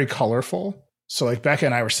still very colorful. So like Becca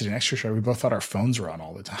and I were sitting next to each other, we both thought our phones were on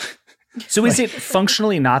all the time. So is it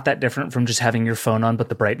functionally not that different from just having your phone on, but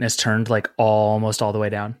the brightness turned like almost all the way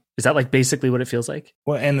down? Is that like basically what it feels like?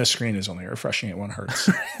 Well, and the screen is only refreshing at 1 hertz.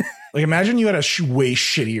 Like imagine you had a way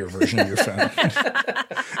shittier version of your phone.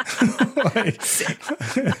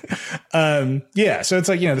 Yeah. So it's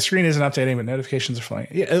like, the screen isn't updating, but notifications are flying.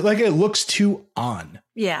 Yeah. Like it looks too on.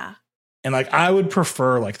 Yeah. And like, I would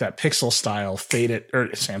prefer like that Pixel style fade it, or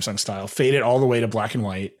Samsung style fade it all the way to black and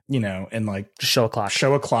white, and like just show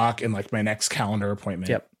a clock and like my next calendar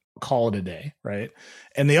appointment. Yep. Call it a day. Right.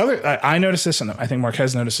 And the other, I noticed this, and I think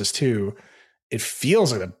Marquez noticed this too. It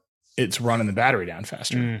feels like it's running the battery down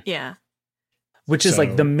faster. Yeah. Which is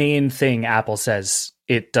like the main thing Apple says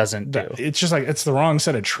it doesn't do. It's just like, it's the wrong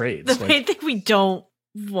set of trades. The main thing we don't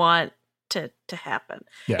want to happen.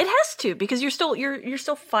 Yeah. It has to, because you're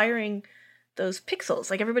still firing those pixels.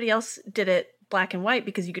 Like everybody else did it black and white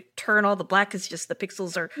because you could turn all the black because just the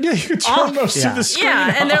pixels are you could turn most of the screen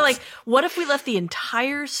off. And they're like, what if we left the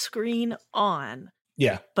entire screen on?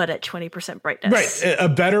 Yeah. But at 20% brightness. Right. A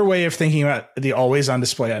better way of thinking about the always on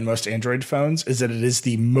display on most Android phones is that it is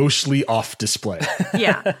the mostly off display.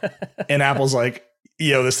 Yeah. And Apple's like,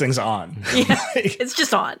 yo, this thing's on. Yeah, it's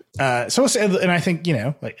just on. And I think,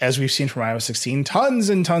 like as we've seen from iOS 16, tons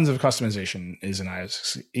and tons of customization is in iOS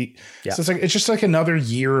 16. Yeah. So it's just like another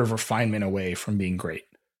year of refinement away from being great.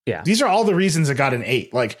 Yeah. These are all the reasons it got an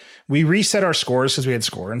 8. Like we reset our scores because we had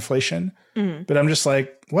score inflation. But I'm just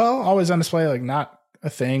like, well, always on display, like not a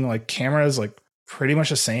thing. Like camera is like pretty much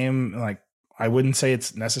the same. Like I wouldn't say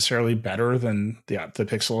it's necessarily better than the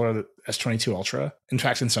Pixel or the S22 Ultra. In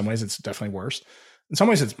fact, in some ways, it's definitely worse. In some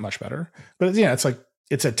ways, it's much better. But it's like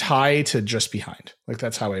it's a tie to just behind. Like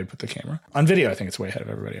that's how I would put the camera. On video, I think it's way ahead of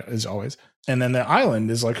everybody, as always. And then the island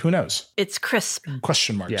is like, who knows? It's crisp.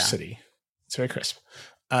 Question mark city. It's very crisp.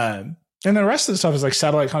 And the rest of the stuff is like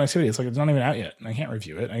satellite connectivity. It's like it's not even out yet. And I can't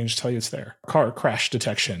review it. I can just tell you it's there. Car crash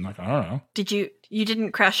detection. Like, I don't know. You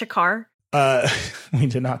didn't crash a car? We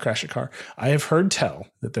did not crash a car. I have heard tell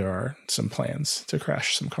that there are some plans to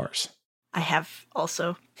crash some cars. I have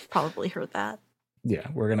also probably heard that. Yeah,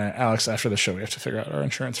 we're going to, Alex, after the show, we have to figure out our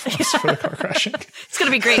insurance for us for the car crashing. It's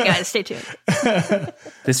going to be great, guys. Stay tuned.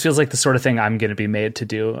 This feels like the sort of thing I'm going to be made to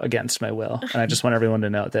do against my will. And I just want everyone to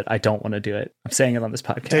know that I don't want to do it. I'm saying it on this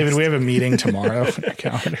podcast. David, we have a meeting tomorrow on our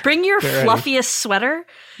calendar. Bring your fluffiest sweater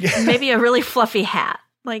and maybe a really fluffy hat.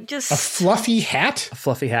 Like just a fluffy hat? A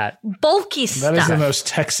fluffy hat. Bulky stuff. That is the most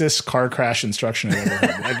Texas car crash instruction I've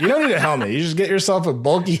ever heard. Like, you don't need a helmet. You just get yourself a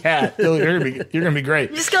bulky hat. You're gonna be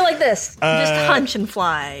great. You just go like this. Just hunch and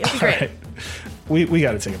fly. It'll be great. Right. We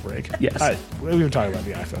got to take a break. Yes. We've been talking about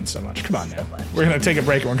the iPhone so much. Come on now. We're going to take a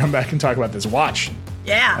break and we'll come back and talk about this watch.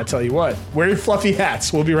 Yeah. I tell you what, wear your fluffy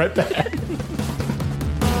hats. We'll be right back.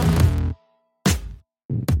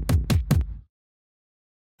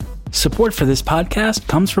 Support for this podcast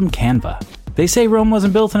comes from Canva. They say Rome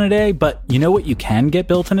wasn't built in a day, but you know what you can get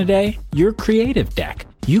built in a day? Your creative deck.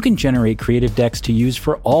 You can generate creative decks to use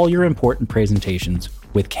for all your important presentations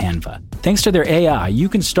with Canva. Thanks to their AI, you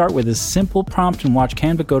can start with a simple prompt and watch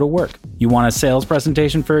Canva go to work. You want a sales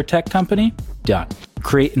presentation for a tech company? Done.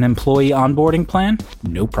 Create an employee onboarding plan?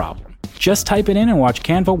 No problem. Just type it in and watch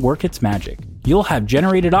Canva work its magic. You'll have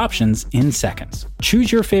generated options in seconds.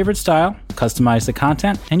 Choose your favorite style, customize the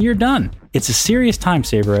content, and you're done. It's a serious time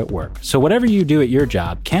saver at work, so whatever you do at your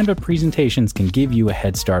job, Canva presentations can give you a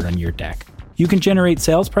head start on your deck. You can generate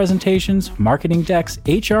sales presentations, marketing decks,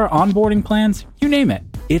 HR onboarding plans, you name it.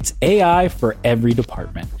 It's AI for every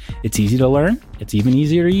department. It's easy to learn, it's even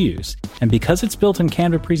easier to use. And because it's built in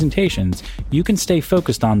Canva presentations, you can stay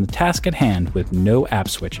focused on the task at hand with no app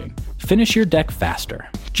switching. Finish your deck faster.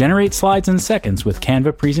 Generate slides in seconds with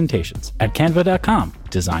Canva presentations at canva.com,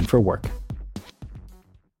 designed for work.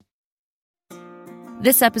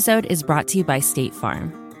 This episode is brought to you by State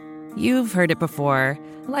Farm. You've heard it before.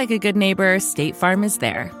 Like a good neighbor, State Farm is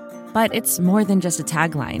there. But it's more than just a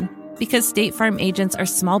tagline, because State Farm agents are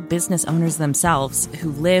small business owners themselves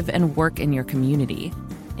who live and work in your community.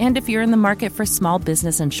 And if you're in the market for small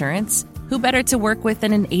business insurance, who better to work with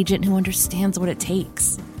than an agent who understands what it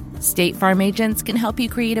takes? State Farm agents can help you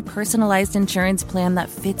create a personalized insurance plan that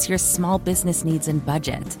fits your small business needs and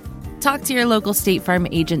budget. Talk to your local State Farm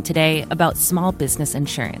agent today about small business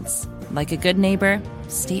insurance. Like a good neighbor,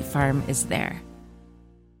 State Farm is there.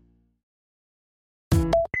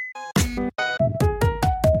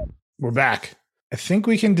 We're back. I think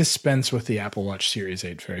we can dispense with the Apple Watch Series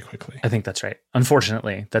 8 very quickly. I think that's right.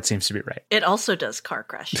 Unfortunately, that seems to be right. It also does car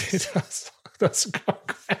crashes. It does car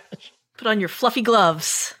crash. Put on your fluffy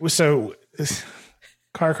gloves. So,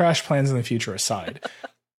 car crash plans in the future aside,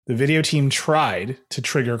 the video team tried to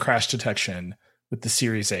trigger crash detection with the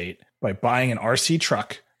Series 8 by buying an RC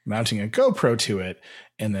truck, mounting a GoPro to it,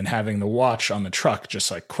 and then having the watch on the truck just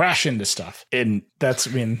like crash into stuff. And that's,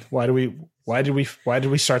 I mean, why did we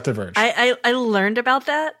start The Verge? I learned about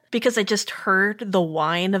that because I just heard the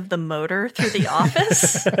whine of the motor through the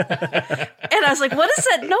office. And I was like, what is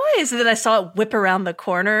that noise? And then I saw it whip around the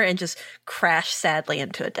corner and just crash sadly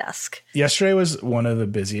into a desk. Yesterday was one of the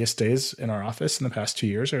busiest days in our office in the past 2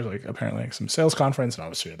 years. There was apparently some sales conference, and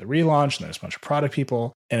obviously we had the relaunch, and there's a bunch of product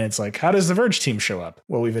people. And it's like, how does the Verge team show up?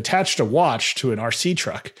 Well, we've attached a watch to an RC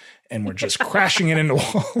truck and we're just crashing it into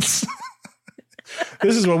walls.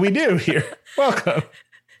 This is what we do here. Welcome.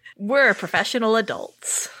 We're professional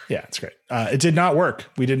adults. Yeah, it's great. It did not work.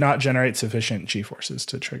 We did not generate sufficient G-forces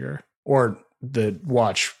to trigger, or the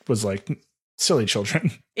watch was like, silly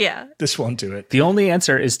children. Yeah. This won't do it. The only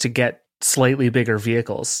answer is to get slightly bigger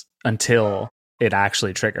vehicles until it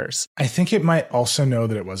actually triggers. I think it might also know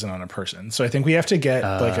that it wasn't on a person. So I think we have to get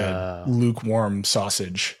like a lukewarm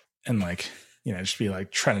sausage and like, just be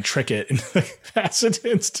like trying to trick it into the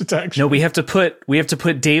capacitance detection. No, we have to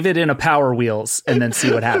put David in a Power Wheels and then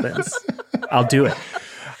see what happens. I'll do it.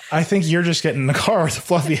 I think you're just getting in the car with a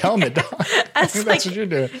fluffy helmet on. That's what you're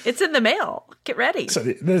doing. It's in the mail. Get ready. So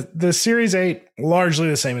the Series 8, largely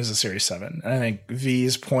the same as the Series 7. And I think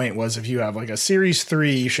V's point was if you have like a Series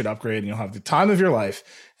 3, you should upgrade and you'll have the time of your life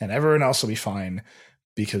and everyone else will be fine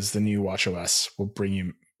because the new WatchOS will bring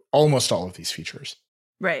you almost all of these features.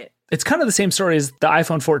 Right. It's kind of the same story as the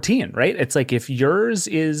iPhone 14, right? It's like if you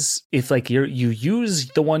use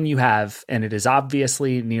the one you have and it is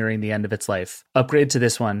obviously nearing the end of its life, upgrade to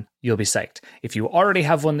this one, you'll be psyched. If you already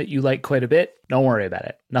have one that you like quite a bit, don't worry about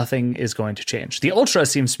it. Nothing is going to change. The Ultra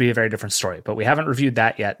seems to be a very different story, but we haven't reviewed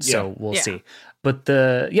that yet, so we'll see. But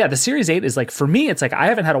the Series 8 is like, for me, it's like I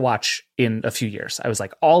haven't had a watch in a few years. I was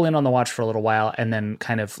like all in on the watch for a little while and then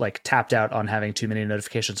kind of like tapped out on having too many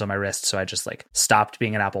notifications on my wrist. So I just like stopped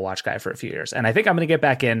being an Apple Watch guy for a few years. And I think I'm going to get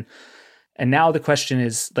back in. And now the question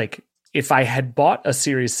is like, if I had bought a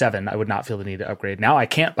Series 7, I would not feel the need to upgrade. Now I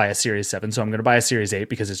can't buy a Series 7, so I'm going to buy a Series 8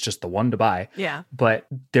 because it's just the one to buy. Yeah. But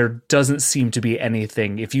there doesn't seem to be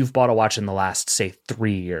anything. If you've bought a watch in the last, say,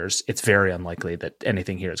 3 years, it's very unlikely that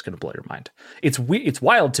anything here is going to blow your mind. It's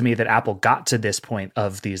wild to me that Apple got to this point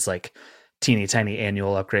of these like teeny tiny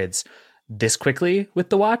annual upgrades this quickly with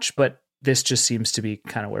the watch, but this just seems to be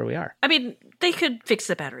kind of where we are. I mean, they could fix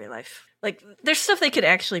the battery life. Like, there's stuff they could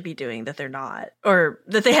actually be doing that they're not, or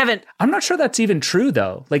that they haven't. I'm not sure that's even true,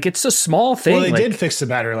 though. Like, it's a small thing. Well, they did fix the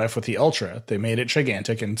battery life with the Ultra. They made it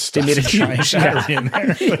gigantic and stuffed a giant battery in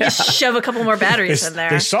there. Just shove a couple more batteries in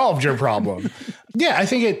there. They solved your problem. Yeah, I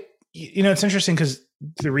think it's interesting because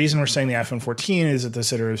the reason we're saying the iPhone 14 is at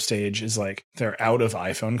this iterative stage is like they're out of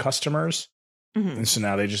iPhone customers. Mm-hmm. And so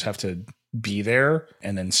now they just have to be there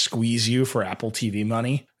and then squeeze you for Apple TV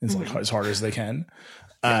money like as hard as they can.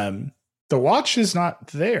 The watch is not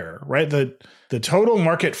there, right? The total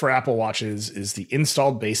market for Apple Watches is the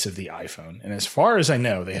installed base of the iPhone. And as far as I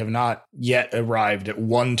know, they have not yet arrived at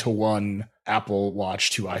 1-to-1 Apple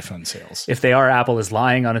Watch to iPhone sales. If they are, Apple is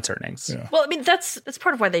lying on its earnings. Yeah. Well, I mean, that's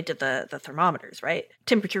part of why they did the thermometers, right?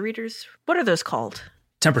 Temperature readers. What are those called?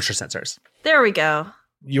 Temperature sensors. There we go.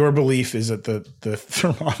 Your belief is that the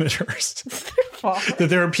thermometers, that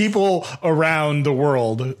there are people around the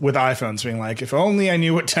world with iPhones being like, if only I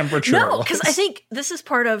knew what temperature it was. No, because I think this is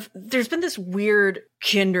part of, there's been this weird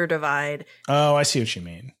gender divide. Oh, I see what you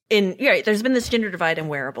mean. There's been this gender divide in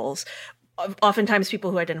wearables. Oftentimes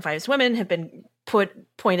people who identify as women have been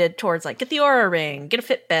pointed towards like, get the Oura Ring, get a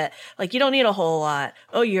Fitbit. Like, you don't need a whole lot.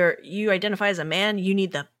 Oh, you identify as a man, you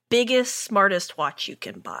need the biggest, smartest watch you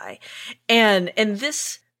can buy. And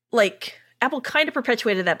this, like, Apple kind of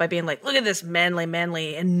perpetuated that by being like, look at this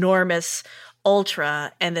manly, enormous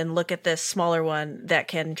Ultra, and then look at this smaller one that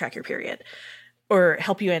can track your period or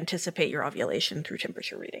help you anticipate your ovulation through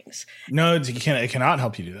temperature readings. No, it cannot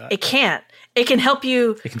help you do that. It can't. It can help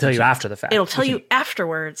you. It can tell you after the fact. It'll tell you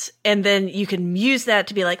afterwards, and then you can use that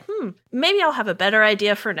to be like, maybe I'll have a better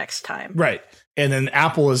idea for next time. Right. And then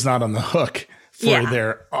Apple is not on the hook for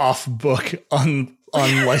their off-book,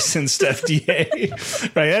 unlicensed FDA.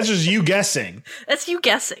 Right. That's just you guessing. That's you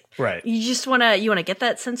guessing. Right. You just want to get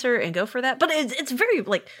that sensor and go for that. But it's very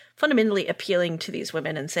like fundamentally appealing to these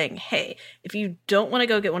women and saying, hey, if you don't want to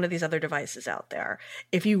go get one of these other devices out there,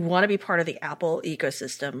 if you want to be part of the Apple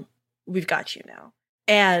ecosystem, we've got you now.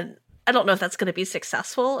 And I don't know if that's going to be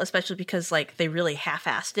successful, especially because like they really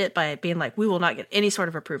half-assed it by being like, we will not get any sort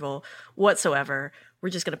of approval whatsoever. We're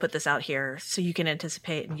just going to put this out here so you can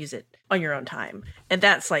anticipate and use it on your own time. And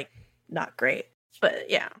that's like not great, but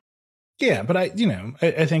yeah. Yeah, but I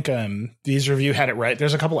think V's review had it right.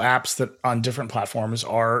 There's a couple apps that on different platforms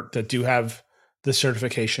that do have the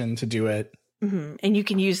certification to do it. Mm-hmm. And you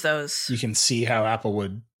can use those. You can see how Apple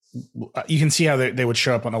would. You can see how they would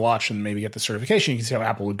show up on the watch and maybe get the certification. You can see how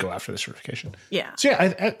Apple would go after the certification. Yeah. So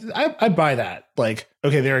yeah, I buy that. Like,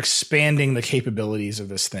 okay, they're expanding the capabilities of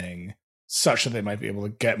this thing such that they might be able to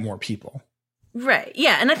get more people. Right.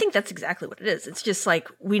 Yeah. And I think that's exactly what it is. It's just like,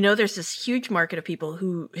 we know there's this huge market of people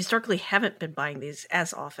who historically haven't been buying these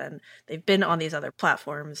as often. They've been on these other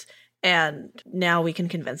platforms. And now we can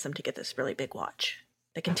convince them to get this really big watch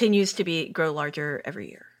that continues to grow larger every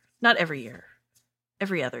year. Not every year.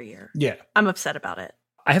 Every other year. Yeah. I'm upset about it.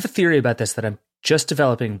 I have a theory about this that I'm just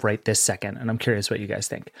developing right this second, and I'm curious what you guys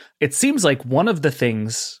think. It seems like one of the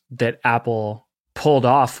things that Apple pulled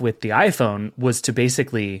off with the iPhone was to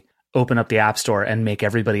basically open up the App Store and make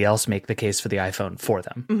everybody else make the case for the iPhone for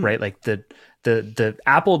them, right? Like the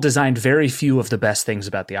Apple designed very few of the best things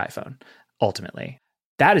about the iPhone, ultimately.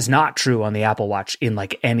 That is not true on the Apple Watch in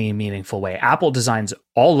like any meaningful way. Apple designs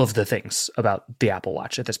all of the things about the Apple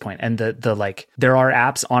Watch at this point. And the like, there are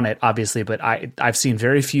apps on it, obviously, but I've seen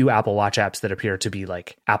very few Apple Watch apps that appear to be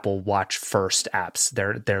like Apple Watch first apps.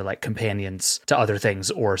 They're like companions to other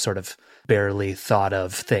things or sort of barely thought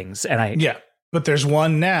of things. And yeah, but there's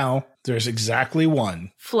one now. There's exactly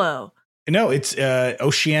one. Flow. No, it's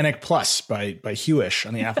Oceanic Plus by Hewish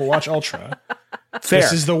on the Apple Watch Ultra. Fair.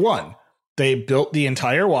 This is the one. They built the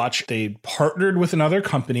entire watch. They partnered with another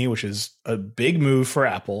company, which is a big move for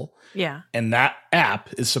Apple. Yeah. And that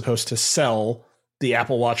app is supposed to sell the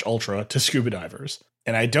Apple Watch Ultra to scuba divers.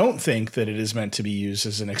 And I don't think that it is meant to be used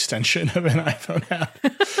as an extension of an iPhone app,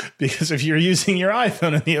 because if you're using your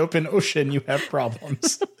iPhone in the open ocean, you have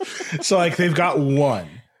problems. So like they've got one.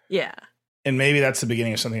 Yeah. And maybe that's the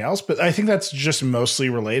beginning of something else. But I think that's just mostly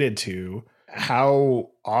related to how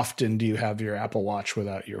often do you have your Apple Watch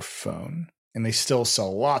without your phone? And they still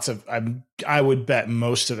sell lots of, I would bet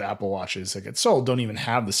most of Apple Watches that get sold don't even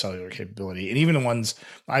have the cellular capability. And even the ones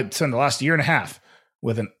I spent the last year and a half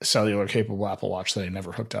with a cellular capable Apple Watch that I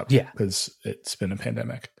never hooked up. Yeah. Because it's been a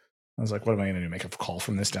pandemic. I was like, what am I going to do? Make a call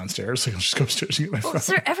from this downstairs? Like, I'll just go upstairs and get my phone. Is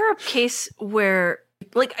there ever a case where,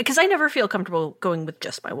 like, because I never feel comfortable going with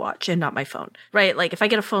just my watch and not my phone, right? Like, if I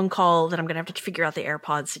get a phone call, then I'm going to have to figure out the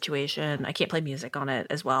AirPods situation. I can't play music on it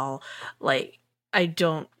as well. Like, I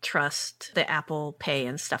don't trust the Apple Pay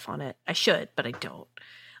and stuff on it. I should, but I don't.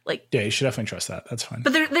 Like, yeah, you should definitely trust that. That's fine.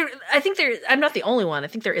 But I think I'm not the only one. I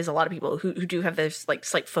think there is a lot of people who do have this like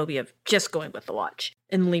slight phobia of just going with the watch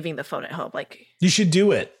and leaving the phone at home. Like, you should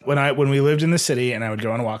do it. When we lived in the city and I would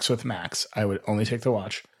go on walks with Max, I would only take the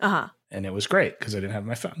watch. And it was great because I didn't have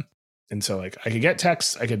my phone. And so like I could get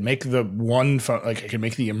texts, I could make the one phone, like I could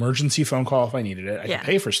make the emergency phone call if I needed it. I could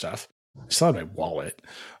pay for stuff. I still had my wallet,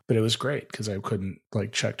 but it was great because I couldn't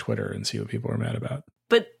like check Twitter and see what people were mad about.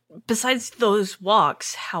 But besides those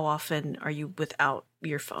walks, how often are you without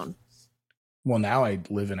your phone? Well, now I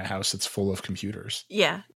live in a house that's full of computers.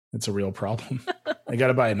 Yeah. It's a real problem. I got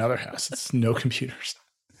to buy another house. It's no computers.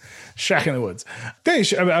 Shack in the woods.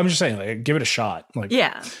 I'm just saying, like, give it a shot. Like,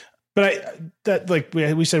 yeah. But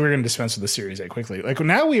we said we were going to dispense with the Series 8 quickly. Like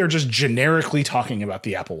now we are just generically talking about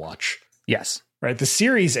the Apple Watch. Yes. Right. The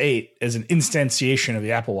Series 8 as an instantiation of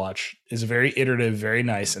the Apple Watch is very iterative, very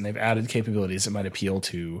nice. And they've added capabilities that might appeal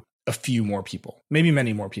to a few more people, maybe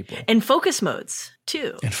many more people. And focus modes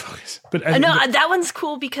too. And focus. But that one's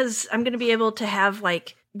cool because I'm going to be able to have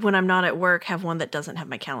like, when I'm not at work, have one that doesn't have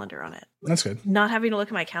my calendar on it. That's good. Not having to look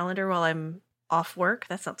at my calendar while I'm off work.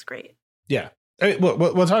 That sounds great. Yeah.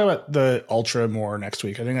 We'll talk about the Ultra more next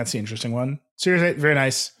week. I think that's the interesting one. Series 8, very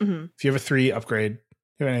nice. Mm-hmm. If you have a 3, upgrade. If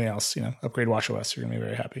you have anything else, upgrade watchOS. You're going to be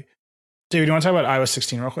very happy. David, do you want to talk about iOS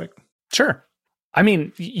 16 real quick? Sure. I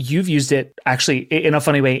mean, you've used it actually in a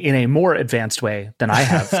funny way, in a more advanced way than I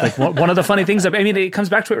have. Like one of the funny things, it comes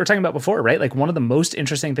back to what we were talking about before, right? Like one of the most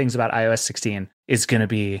interesting things about iOS 16 is going to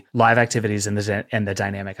be live activities and the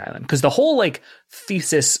dynamic island. Because the whole like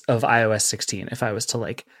thesis of iOS 16, if I was to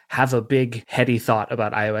like have a big heady thought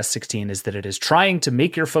about iOS 16, is that it is trying to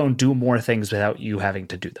make your phone do more things without you having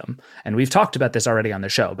to do them. And we've talked about this already on the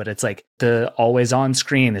show, but it's like the always on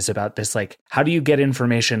screen is about this, like, how do you get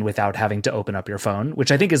information without having to open up your phone,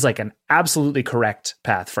 which I think is like an absolutely correct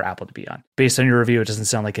path for Apple to be on. Based on your review, it doesn't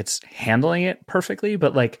sound like it's handling it perfectly,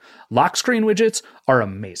 but like lock screen widgets are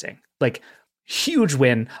amazing. Like, huge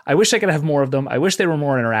win. I wish I could have more of them. I wish they were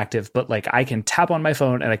more interactive, but like I can tap on my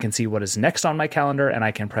phone and I can see what is next on my calendar and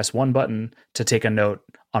I can press one button to take a note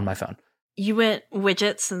on my phone. You went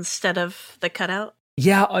widgets instead of the cutout?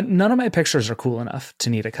 Yeah, none of my pictures are cool enough to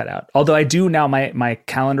need a cutout. Although I do now, my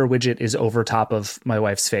calendar widget is over top of my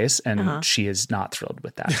wife's face and she is not thrilled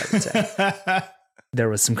with that, I would say. There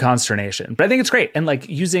was some consternation, but I think it's great. And like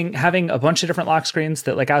having a bunch of different lock screens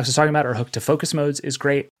that like Alex was talking about are hooked to focus modes is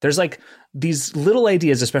great. There's like these little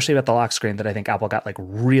ideas, especially about the lock screen, that I think Apple got like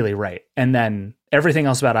really right. And then everything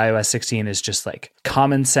else about iOS 16 is just like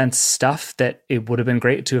common sense stuff that it would have been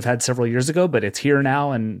great to have had several years ago, but it's here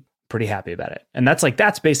now and pretty happy about it. And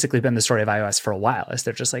that's basically been the story of iOS for a while, is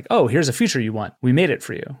they're just like, oh, here's a feature you want. We made it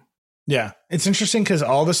for you. Yeah, it's interesting because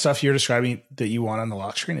all the stuff you're describing that you want on the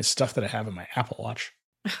lock screen is stuff that I have in my Apple Watch.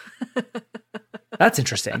 That's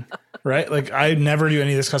interesting. Right? Like I never do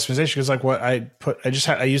any of this customization because like what I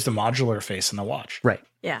use the modular face in the watch. Right.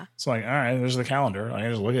 Yeah. So like, all right, there's the calendar. I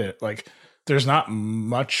can just look at it. Like there's not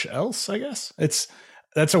much else, I guess.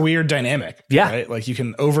 That's a weird dynamic. Yeah. Right? Like you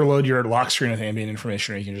can overload your lock screen with ambient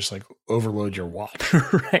information, or you can just like overload your watch.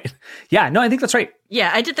 Right. Yeah. No, I think that's right.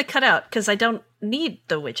 Yeah, I did the cutout because I don't need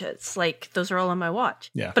the widgets. Like those are all on my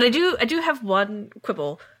watch. Yeah. But I do have one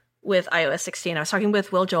quibble with iOS 16. I was talking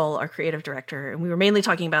with Will Joel, our creative director, and we were mainly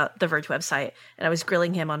talking about the Verge website, and I was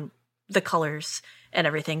grilling him on the colors and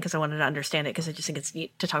everything because I wanted to understand it because I just think it's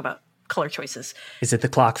neat to talk about color choices. Is it the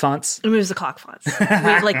clock fonts? It was the clock fonts.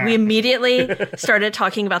 we immediately started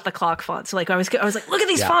talking about the clock fonts. So like I was like, look at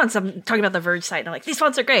these fonts. I'm talking about the Verge site, and I'm like, these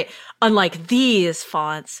fonts are great. Unlike these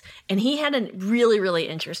fonts. And he had a really, really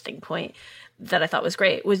interesting point that I thought was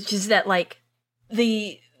great, which is that like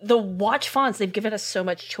the watch fonts, they've given us so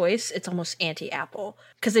much choice. It's almost anti-Apple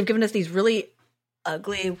because they've given us these really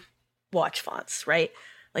ugly watch fonts, right?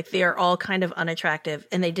 Like they are all kind of unattractive,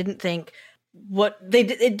 and they didn't think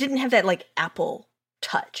it didn't have that like Apple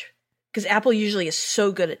touch, because Apple usually is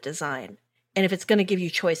so good at design, and if it's going to give you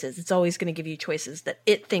choices, it's always going to give you choices that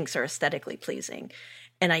it thinks are aesthetically pleasing.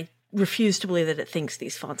 And I refuse to believe that it thinks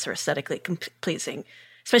these fonts are aesthetically pleasing,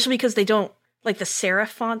 especially because they don't, like the serif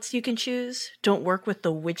fonts you can choose don't work with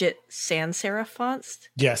the widget sans serif fonts.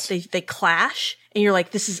 Yes, they clash, and you're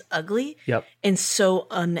like, this is ugly. Yep. And so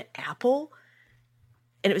un-Apple,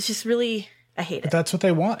 and it was just really. I hate it. That's what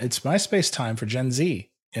they want. It's MySpace time for Gen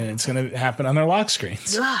Z, and it's going to happen on their lock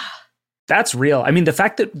screens. That's real. I mean, the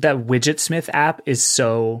fact that that Widgetsmith app is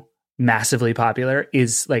so massively popular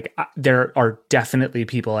is like, there are definitely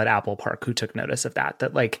people at Apple Park who took notice of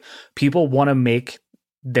that like people want to make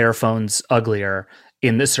their phones uglier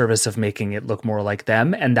in the service of making it look more like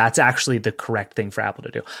them. And that's actually the correct thing for Apple to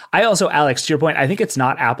do. I also, Alex, to your point, I think it's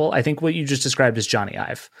not Apple. I think what you just described is Johnny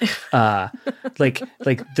Ive. Like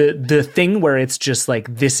the thing where it's just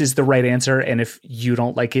like, this is the right answer, and if you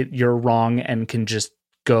don't like it, you're wrong and can just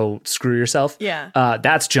go screw yourself. Yeah.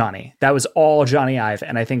 That's Johnny. That was all Johnny Ive.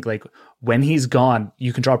 And I think like when he's gone,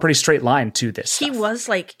 you can draw a pretty straight line to this stuff.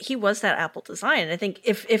 He was that Apple design. And I think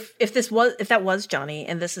if that was Johnny,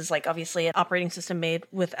 and this is like obviously an operating system made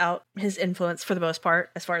without his influence for the most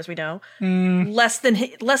part, as far as we know, less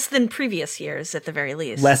than previous years at the very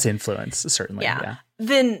least. Less influence, certainly. Yeah.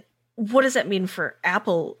 Then what does that mean for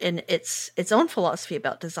Apple in its own philosophy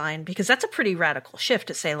about design? Because that's a pretty radical shift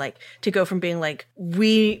to say, like, to go from being like,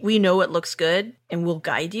 we know it looks good and we'll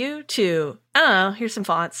guide you, to, I don't know, here's some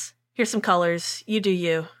fonts, here's some colors, you do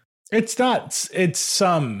you. It's not, it's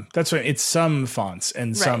some, that's right, it's some fonts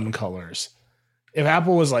and some colors. If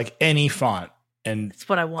Apple was like any font, and that's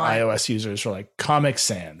what I want. iOS users are like Comic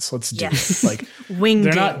Sans. Let's do it. Like Wingdings.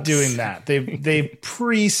 They're not doing that. They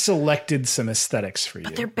pre-selected some aesthetics for you.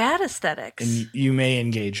 But they're bad aesthetics. And you may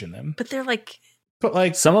engage in them. But they're like,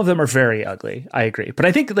 some of them are very ugly. I agree. But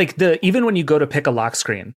I think like even when you go to pick a lock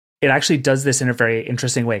screen, it actually does this in a very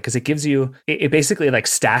interesting way, because it gives you, it basically like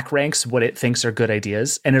stack ranks what it thinks are good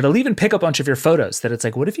ideas. And it'll even pick a bunch of your photos that it's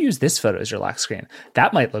like, what if you use this photo as your lock screen?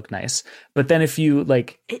 That might look nice. But then if you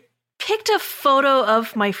like, picked a photo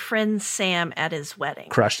of my friend Sam at his wedding.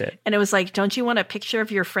 Crushed it. And it was like, don't you want a picture of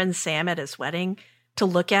your friend Sam at his wedding to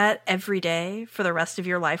look at every day for the rest of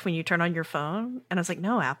your life when you turn on your phone? And I was like,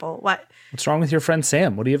 no, Apple. What's wrong with your friend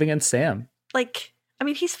Sam? What do you have against Sam? Like, I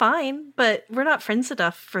mean, he's fine, but we're not friends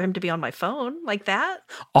enough for him to be on my phone like that.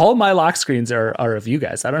 All my lock screens are of you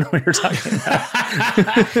guys. I don't know what you're talking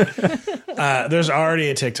about. There's already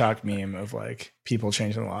a TikTok meme of like people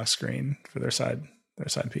changing the lock screen for their side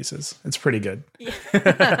pieces. It's pretty good.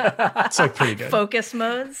 It's like pretty good. Focus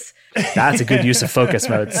modes. That's a good use of focus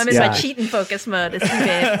modes. I'm in my cheating focus mode. It's you,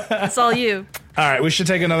 babe. It's all you. All right, we should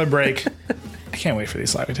take another break. I can't wait for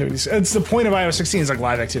these live activities. It's the point of iOS 16 is like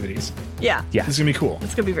live activities. Yeah. It's gonna be cool.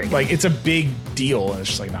 It's gonna be very good. Like it's a big deal, and it's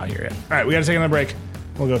just like not here yet. All right, we got to take another break.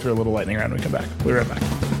 We'll go through a little lightning round when we come back. We'll be right back.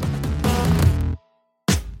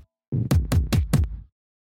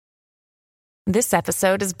 This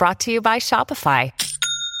episode is brought to you by Shopify.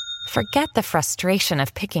 Forget the frustration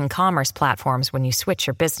of picking commerce platforms when you switch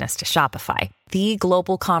your business to Shopify, the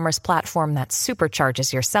global commerce platform that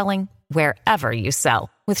supercharges your selling wherever you sell.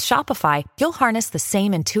 With Shopify, you'll harness the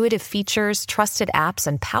same intuitive features, trusted apps,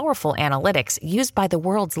 and powerful analytics used by the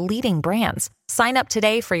world's leading brands. Sign up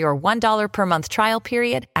today for your $1 per month trial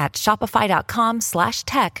period at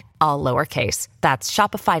shopify.com/tech, all lowercase. That's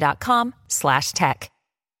shopify.com/tech.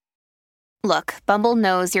 Look, Bumble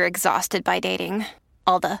knows you're exhausted by dating.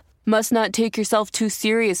 All the must not take yourself too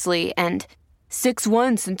seriously and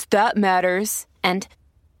 6'1" since that matters. And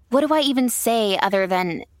what do I even say other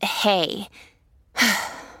than hey?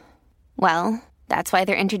 Well, that's why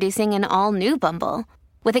they're introducing an all-new Bumble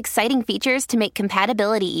with exciting features to make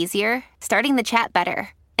compatibility easier, starting the chat better,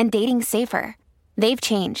 and dating safer. They've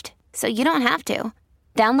changed, so you don't have to.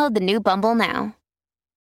 Download the new Bumble now.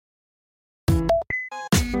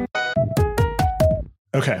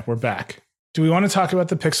 Okay, we're back. Do we want to talk about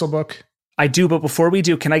the Pixel Book? I do, but before we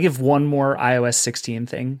do, can I give one more iOS 16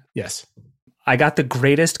 thing? Yes. I got the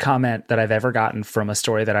greatest comment that I've ever gotten from a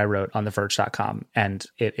story that I wrote on theverge.com, and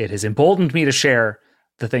it has emboldened me to share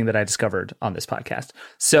the thing that I discovered on this podcast.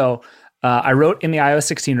 So I wrote in the iOS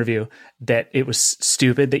 16 review that it was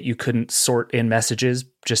stupid that you couldn't sort in messages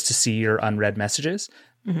just to see your unread messages.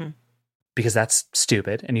 Mm-hmm. Because that's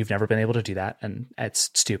stupid, and you've never been able to do that, and it's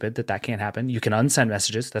stupid that can't happen. You can unsend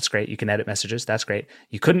messages. That's great. You can edit messages. That's great.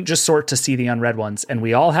 You couldn't just sort to see the unread ones, and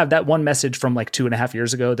we all have that one message from like 2.5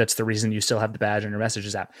 years ago. That's the reason you still have the badge on your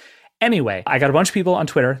messages app. Anyway, I got a bunch of people on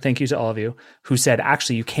Twitter, thank you to all of you, who said,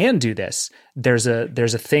 actually, you can do this. There's a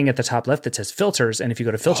thing at the top left that says filters, and if you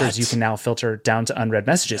go to filters, you can now filter down to unread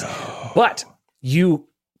messages. No. But you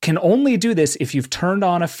can only do this if you've turned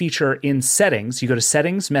on a feature in settings. You go to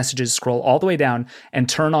settings, messages, scroll all the way down and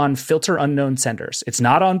turn on filter unknown senders. It's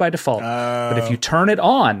not on by default, but if you turn it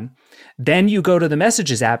on, then you go to the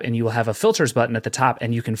messages app and you will have a filters button at the top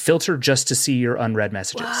and you can filter just to see your unread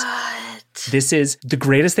messages. What? This is the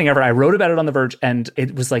greatest thing ever. I wrote about it on The Verge and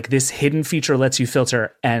it was like this hidden feature lets you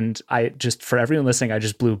filter. And I just, for everyone listening, I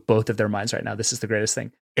just blew both of their minds right now. This is the greatest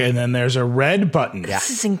thing. And then there's a red button. This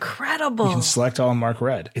is incredible. You can select all and mark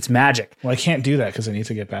red. It's magic. Well, I can't do that because I need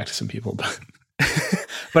to get back to some people.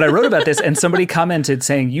 But I wrote about this and somebody commented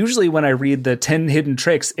saying, usually when I read the 10 hidden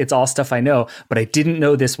tricks, it's all stuff I know, but I didn't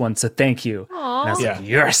know this one. So thank you. Aww. And I was like,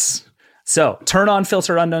 yes. So turn on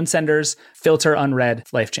filter unknown senders, filter unread,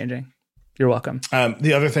 life-changing. You're welcome.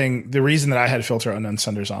 The other thing, the reason that I had filter unknown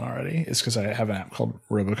senders on already is because I have an app called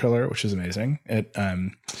RoboKiller, which is amazing.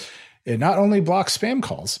 It not only blocks spam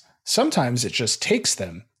calls, sometimes it just takes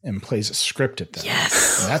them and plays a script at them.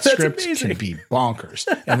 Yes. And that script can be bonkers.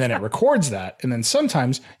 And then it records that. And then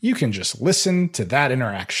sometimes you can just listen to that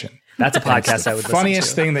interaction. That's a podcast I would listen to.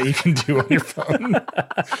 Funniest thing that you can do on your phone.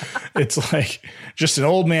 It's like just an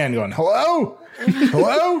old man going, hello,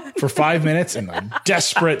 hello, for 5 minutes and a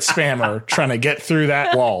desperate spammer trying to get through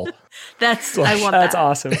that wall. That's, like, I want that. That's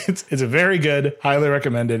awesome. It's a very good, highly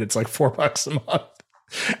recommended. It's like $4 a month.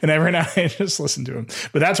 And every now and then I just listen to them.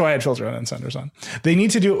 But that's why I had filter unknown senders on. They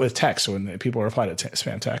need to do it with text when people reply to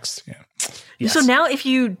spam text. Yeah. Yes. So now if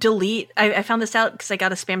you delete, I found this out because I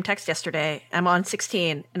got a spam text yesterday. I'm on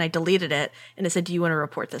 16 and I deleted it and it said, do you want to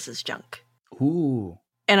report this as junk? Ooh.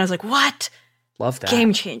 And I was like, what? Love that.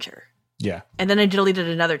 Game changer. Yeah. And then I deleted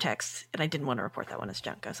another text and I didn't want to report that one as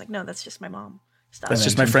junk. I was like, no, that's just my mom. Stop. That's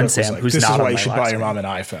just my friend Sam, like, who's this not is on why you my should buy your mom an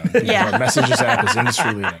iPhone. Yeah. Our messages app is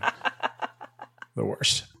industry leading. The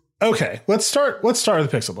worst. Okay, let's start with the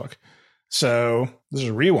Pixel Book. So this is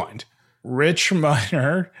a rewind. Rich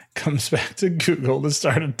Miner comes back to Google to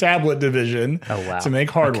start a tablet division to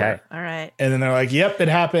make hardware. Okay. All right. And then they're like, yep, it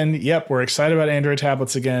happened. Yep, we're excited about Android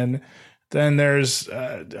tablets again. Then there's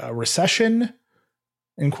a recession,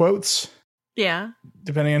 in quotes. Yeah.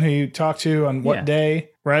 Depending on who you talk to on what day,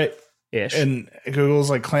 right? Ish. And Google's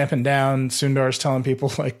like clamping down. Sundar's telling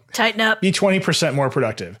people like tighten up, be 20% more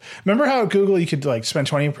productive. Remember how at Google you could like spend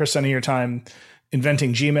 20% of your time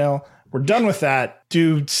inventing Gmail? We're done with that.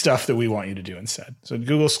 Do stuff that we want you to do instead. So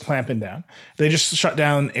Google's clamping down. They just shut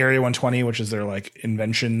down Area 120, which is their like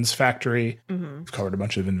inventions factory. Mm-hmm. We've covered a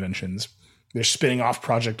bunch of inventions. They're spinning off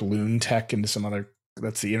Project Loon Tech into some other.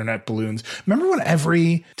 That's the internet balloons. Remember when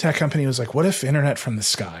every tech company was like, what if internet from the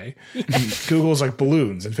sky? Yeah. And Google was like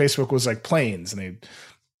balloons and Facebook was like planes. And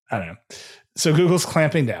I don't know. So Google's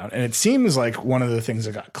clamping down. And it seems like one of the things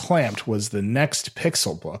that got clamped was the next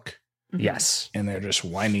Pixel Book. Yes. And they're just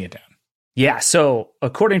winding it down. Yeah. So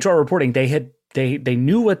according to our reporting, they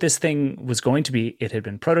knew what this thing was going to be. It had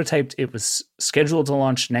been prototyped. It was scheduled to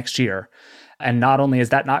launch next year. And not only is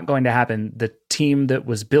that not going to happen, the team that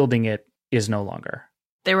was building it is no longer.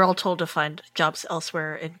 They were all told to find jobs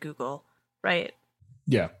elsewhere in Google, right?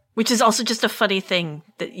 Yeah. Which is also just a funny thing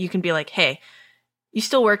that you can be like, hey, you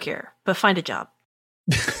still work here, but find a job.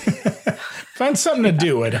 Find something to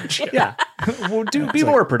do, why don't you? Yeah. Well, be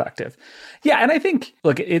more productive. Yeah. And I think,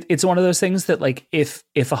 look, it's one of those things that like if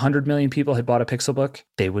 100 million people had bought a Pixel Book,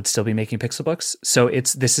 they would still be making Pixel Books. So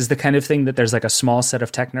this is the kind of thing that there's like a small set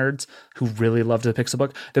of tech nerds who really loved the Pixel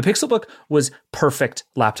Book. The Pixel Book was perfect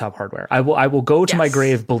laptop hardware. I will go to my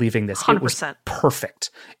grave believing this. 100%. It was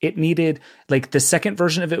perfect. It needed like the second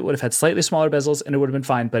version of it would have had slightly smaller bezels and it would have been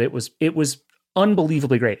fine, but it was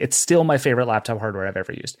unbelievably great. It's still my favorite laptop hardware I've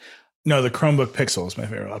ever used. No, the Chromebook Pixel is my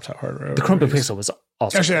favorite laptop hardware. The Chromebook Pixel was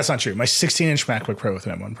also actually that's not true. My 16-inch MacBook Pro with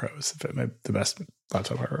an M1 Pro is the best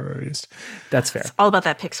laptop hardware I've ever used. That's fair. It's all about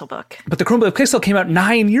that Pixel Book. But the Chromebook Pixel came out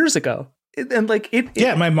 9 years ago. And like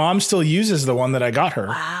yeah, my mom still uses the one that I got her,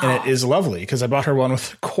 and it is lovely because I bought her one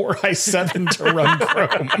with Core i7 to run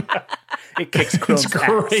Chrome. It kicks Chrome's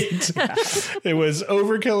It's great. It was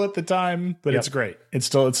overkill at the time, but it's great. It's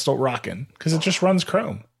still rocking because it just runs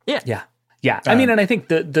Chrome. Yeah. I mean, and I think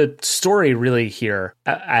the story really here,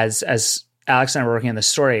 as Alex and I were working on the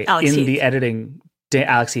story the editing,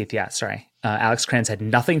 Alex Heath, Alex Kranz had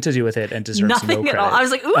nothing to do with it and deserves nothing no credit. at all. I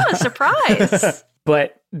was like, ooh, a surprise.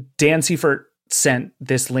 But Dan Seifert sent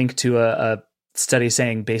this link to a study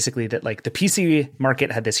saying basically that like the PC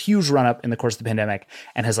market had this huge run up in the course of the pandemic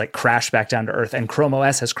and has like crashed back down to earth, and Chrome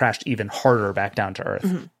OS has crashed even harder back down to earth.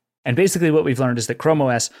 Mm-hmm. And basically what we've learned is that Chrome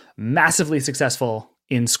OS, massively successful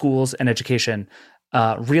in schools and education,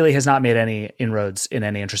 really has not made any inroads in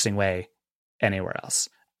any interesting way anywhere else.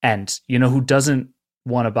 And you know who doesn't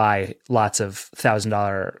want to buy lots of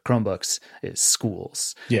 $1,000 Chromebooks is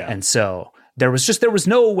schools. Yeah. And so there was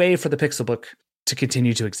no way for the Pixelbook to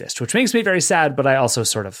continue to exist, which makes me very sad, but I also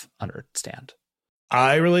sort of understand.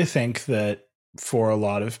 I really think that for a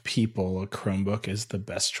lot of people, a Chromebook is the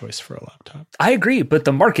best choice for a laptop. I agree, but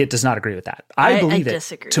the market does not agree with that. I believe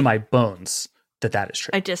disagree. It to my bones that is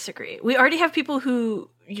true. I disagree. We already have people who,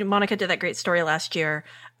 Monica did that great story last year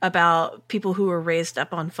about people who were raised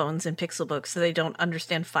up on phones and Pixelbooks, so they don't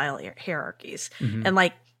understand file hierarchies. Mm-hmm. And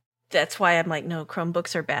like, that's why I'm like, no,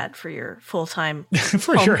 Chromebooks are bad for your full-time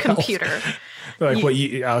for home your computer. Like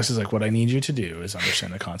Alex is like, what I need you to do is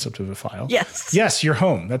understand the concept of a file. Yes, you're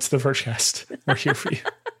home. That's the Vergecast. We're here for you.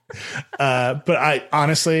 But I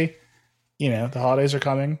honestly, the holidays are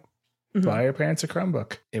coming. Mm-hmm. Buy your parents a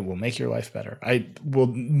Chromebook. It will make your life better. I will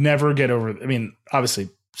never get over. I mean, obviously,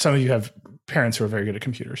 some of you have parents who are very good at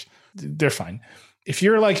computers. They're fine. If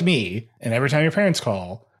you're like me, and every time your parents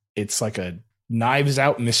call, it's like a Knives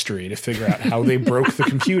Out mystery to figure out how they broke the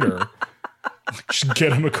computer. Just get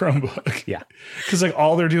them a Chromebook. Yeah. Because like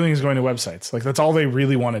all they're doing is going to websites. Like that's all they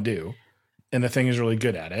really want to do. And the thing is really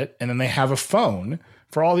good at it. And then they have a phone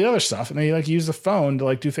for all the other stuff. And they like use the phone to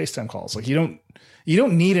like do FaceTime calls. Like you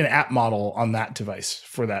don't need an app model on that device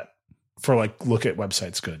for like look at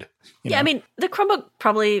websites good. You know? I mean, the Chromebook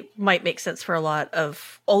probably might make sense for a lot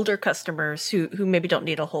of older customers who maybe don't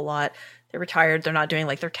need a whole lot. They're retired. They're not doing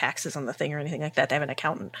like their taxes on the thing or anything like that. They have an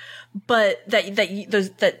accountant. But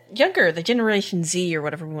that younger, the Generation Z or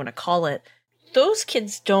whatever we want to call it, those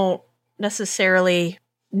kids don't necessarily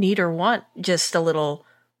need or want just a little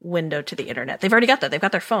window to the internet. They've already got that. They've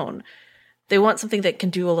got their phone. They want something that can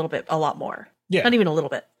do a lot more. Yeah. Not even a little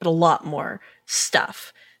bit, but a lot more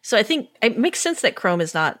stuff. So I think it makes sense that Chrome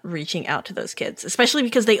is not reaching out to those kids, especially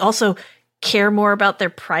because they also care more about their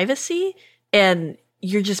privacy, and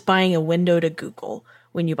you're just buying a window to Google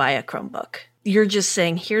when you buy a Chromebook. You're just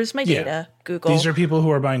saying, here's my data, Google. These are people who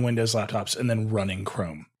are buying Windows laptops and then running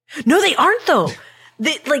Chrome. No, they aren't though.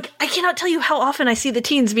 I cannot tell you how often I see the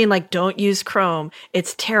teens being like, don't use Chrome.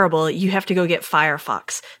 It's terrible. You have to go get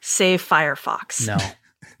Firefox. Save Firefox. No.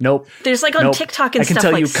 Nope. There's like on TikTok and stuff like I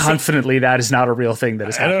can tell you confidently that is not a real thing that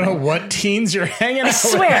is happening. I don't know what teens you're hanging out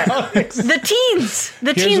with. I swear.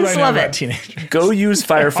 The teens love it. Teenagers. Go use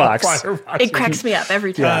Firefox. It cracks me up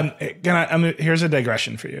every time. Here's a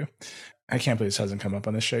digression for you. I can't believe this hasn't come up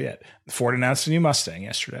on this show yet. Ford announced a new Mustang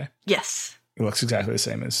yesterday. Yes. It looks exactly the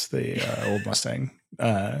same as the old Mustang.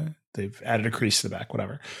 They've added a crease to the back,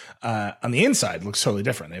 whatever. On the inside, it looks totally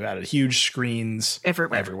different. They've added huge screens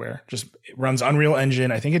everywhere. Just it runs Unreal Engine.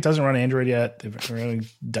 I think it doesn't run Android yet. They've really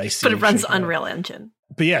dicey. But it runs Unreal Engine.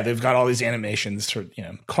 But yeah, they've got all these animations.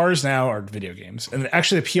 Cars now are video games. And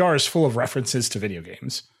actually, the PR is full of references to video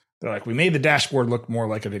games. They're like, we made the dashboard look more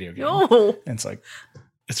like a video game. No. And it's like,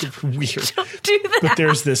 it's weird. Don't do that. But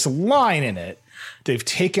there's this line in it. They've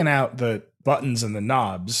taken out the buttons and the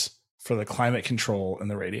knobs for the climate control and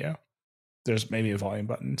the radio. There's maybe a volume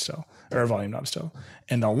button still, or a volume knob still.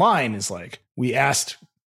 And the line is like, we asked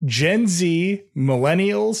Gen Z,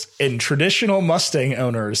 millennials, and traditional Mustang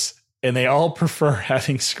owners, and they all prefer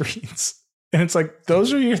having screens. And it's like,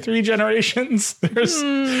 those are your three generations. There's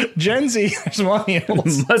Gen Z, there's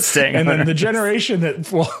millennials, Mustang and owners. then the generation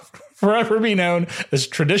that will forever be known as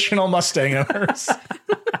traditional Mustang owners.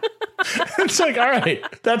 It's like, all right,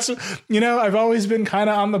 that's, I've always been kind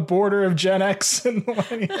of on the border of Gen X and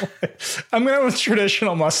millennial. I'm going to be a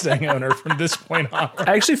traditional Mustang owner from this point on.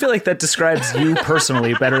 I actually feel like that describes you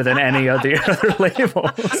personally better than any of the other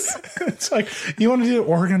labels. It's like, you want to do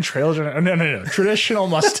Oregon Trail? No. Traditional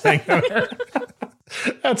Mustang owner.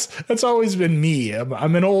 That's always been me.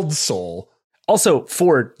 I'm an old soul. Also,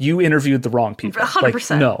 Ford, you interviewed the wrong people.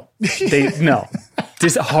 100%. No. No.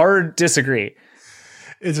 Hard disagree.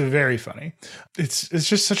 It's very funny. It's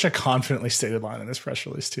just such a confidently stated line in this press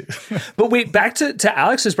release too. But wait, back to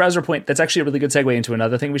Alex's browser point. That's actually a really good segue into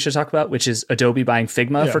another thing we should talk about, which is Adobe buying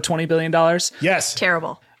Figma for $20 billion. Yes.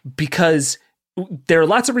 Terrible. Because there are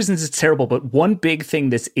lots of reasons it's terrible, but one big thing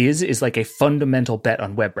this is like a fundamental bet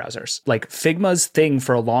on web browsers. Like Figma's thing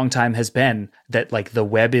for a long time has been that like the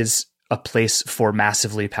web is a place for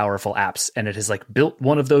massively powerful apps. And it has like built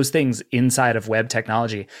one of those things inside of web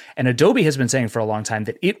technology. And Adobe has been saying for a long time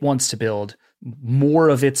that it wants to build more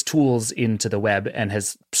of its tools into the web and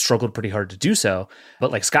has struggled pretty hard to do so.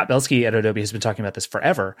 But like Scott Belsky at Adobe has been talking about this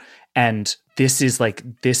forever. And this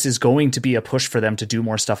is going to be a push for them to do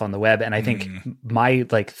more stuff on the web. And I think my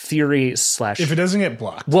like theory / if it doesn't get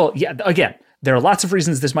blocked. Well, yeah, again, there are lots of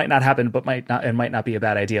reasons this might not happen, but might not be a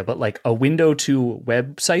bad idea. But like a window to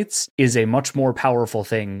websites is a much more powerful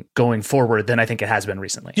thing going forward than I think it has been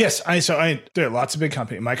recently. Yes, there are lots of big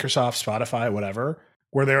companies, Microsoft, Spotify, whatever,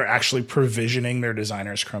 where they're actually provisioning their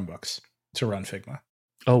designers Chromebooks to run Figma.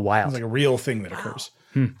 Oh, wow. It's like a real thing that occurs.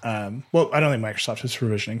 Well, I don't think Microsoft is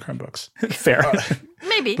provisioning Chromebooks. Fair.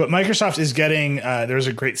 Maybe. But Microsoft is getting, there's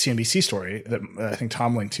a great CNBC story that I think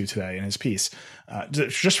Tom linked to today in his piece,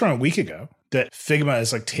 just from a week ago, that Figma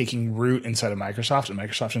is like taking root inside of Microsoft, and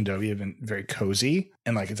Microsoft and Adobe have been very cozy,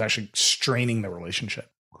 and like it's actually straining the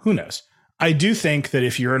relationship. Who knows? I do think that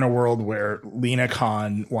if you're in a world where Lena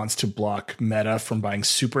Khan wants to block Meta from buying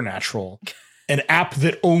Supernatural, an app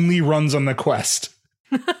that only runs on the Quest,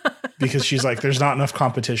 because she's like, there's not enough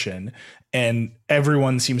competition, and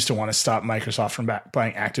everyone seems to want to stop Microsoft from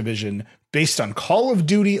buying Activision based on Call of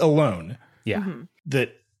Duty alone. Yeah.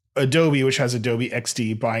 That Adobe, which has Adobe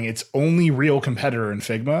XD, buying its only real competitor in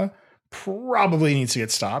Figma, probably needs to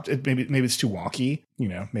get stopped. Maybe it's too wonky. You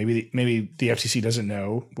know, maybe the FTC doesn't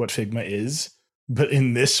know what Figma is, but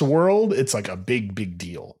in this world, it's like a big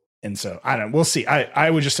deal. And so I don't know. We'll see. I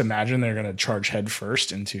would just imagine they're going to charge head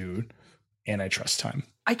first into antitrust time.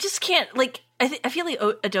 I just can't, like, I feel like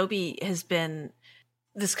Adobe has been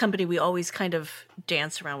this company we always kind of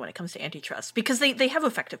dance around when it comes to antitrust, because they have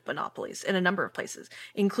effective monopolies in a number of places,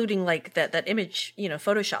 including like that image, you know,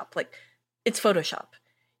 Photoshop. Like, it's Photoshop.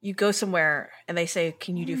 You go somewhere and they say,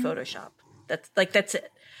 can you do Photoshop? That's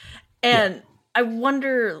it. And I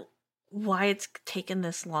wonder why it's taken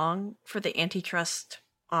this long for the antitrust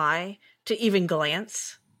eye to even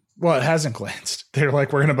glance. Well, it hasn't glanced. They're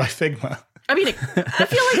like, we're going to buy Figma. I mean, I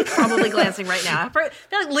feel like it's probably glancing right now. I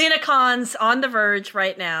feel like Lena Khan's on the verge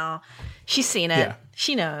right now. She's seen it. Yeah.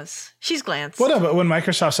 She knows. She's glanced. Well, no, but when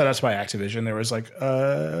Microsoft set out to buy Activision, there was like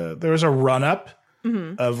there was a run up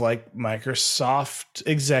of like Microsoft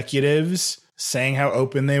executives saying how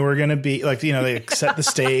open they were going to be. Like, you know, they set the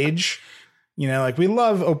stage. You know, like, we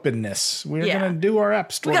love openness. We're going to do our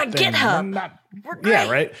app store. We got thing. GitHub. We're great.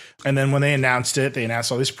 Yeah, right. And then when they announced it, they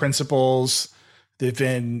announced all these principles. They've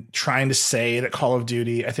been trying to say that Call of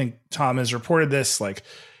Duty, I think Tom has reported this, like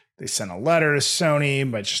they sent a letter to Sony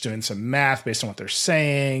by just doing some math based on what they're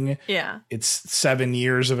saying. Yeah. It's 7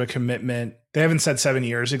 years of a commitment. They haven't said 7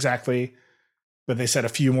 years exactly, but they said a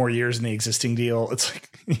few more years in the existing deal. It's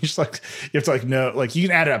like, you have to like, no, like you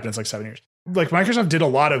can add it up and it's like 7 years. Like Microsoft did a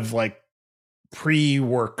lot of like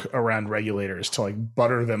pre-work around regulators to like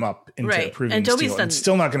butter them up into approving this deal. It's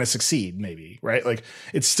still not going to succeed, maybe, right? Like,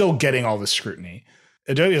 it's still getting all this scrutiny.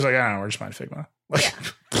 Adobe is like, I don't know, we're just buying Figma. Like, yeah.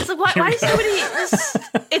 It's like, why is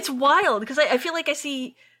nobody? It's wild, because I feel like I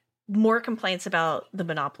see more complaints about the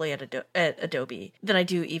monopoly at Adobe than I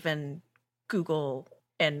do even Google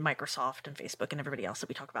and Microsoft and Facebook and everybody else that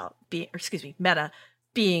we talk about Meta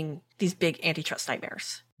being these big antitrust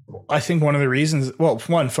nightmares. I think one of the reasons, well,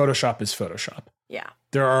 one, Photoshop is Photoshop. Yeah.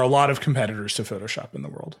 There are a lot of competitors to Photoshop in the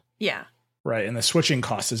world. Yeah. Right. And the switching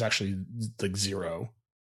cost is actually like zero,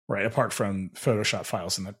 right? Apart from Photoshop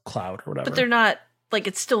files in the cloud or whatever. But they're not, like,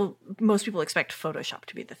 it's still, most people expect Photoshop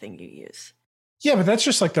to be the thing you use. Yeah, but that's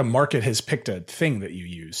just like the market has picked a thing that you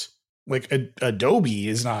use. Like Adobe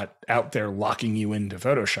is not out there locking you into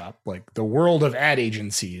Photoshop. Like, the world of ad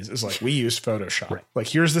agencies is like, we use Photoshop. Right. Like,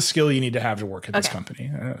 here's the skill you need to have to work at this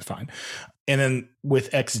company. Fine. And then with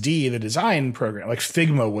XD, the design program, like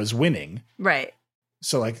Figma was winning. Right.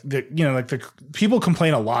 So like the people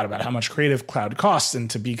complain a lot about how much Creative Cloud costs, and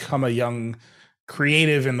to become a young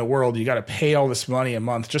creative in the world, you got to pay all this money a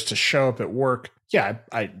month just to show up at work. Yeah,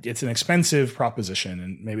 it's an expensive proposition,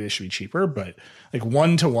 and maybe they should be cheaper, but like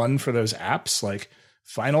 1-to-1 for those apps, like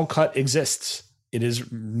Final Cut exists. It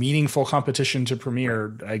is meaningful competition to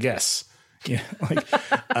Premiere, I guess. Yeah, like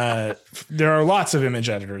there are lots of image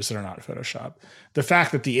editors that are not Photoshop. The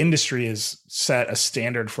fact that the industry has set a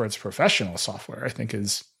standard for its professional software, I think,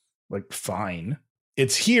 is like fine.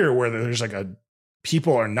 It's here where there's like a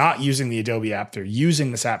people are not using the Adobe app. They're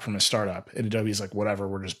using this app from a startup. And Adobe's like, whatever,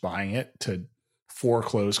 we're just buying it to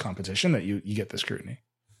foreclose competition that you get the scrutiny.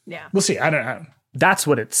 Yeah. We'll see. I don't know. That's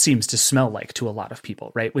what it seems to smell like to a lot of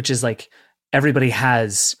people, right? Which is like everybody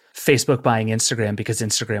has Facebook buying Instagram because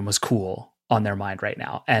Instagram was cool on their mind right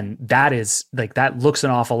now. And that is like, that looks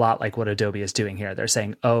an awful lot like what Adobe is doing here. They're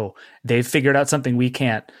saying, oh, they've figured out something we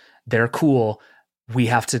can't. They're cool. We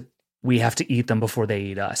have to eat them before they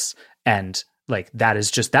eat us. And like, that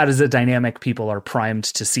is a dynamic people are primed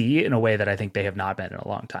to see in a way that I think they have not been in a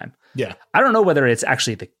long time. Yeah. I don't know whether it's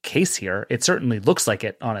actually the case here. It certainly looks like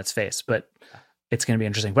it on its face, but it's going to be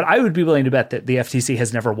interesting. But I would be willing to bet that the FTC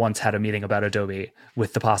has never once had a meeting about Adobe,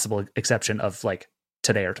 with the possible exception of like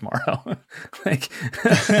today or tomorrow. Like,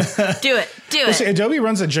 do it. Listen, Adobe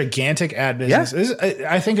runs a gigantic ad business. Yeah.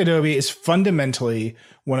 I think Adobe is fundamentally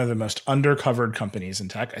one of the most undercovered companies in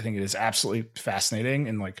tech. I think it is absolutely fascinating.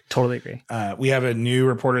 And like, totally agree. We have a new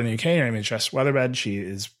reporter in the UK. Her name is Jess Weatherbed. She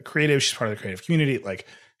is creative. She's part of the creative community. Like,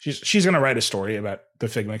 she's going to write a story about the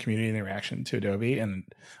Figma community and the reaction to Adobe. And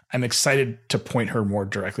I'm excited to point her more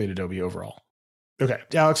directly at Adobe overall. Okay,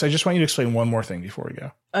 Alex, I just want you to explain one more thing before we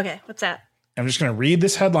go. Okay, what's that? I'm just going to read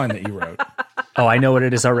this headline that you wrote. Oh, I know what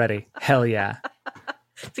it is already. Hell yeah.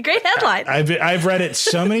 It's a great headline. I've read it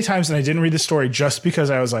so many times and I didn't read the story just because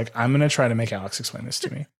I was like, I'm going to try to make Alex explain this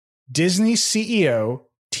to me. Disney CEO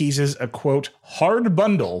teases a, quote, hard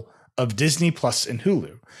bundle of Disney Plus and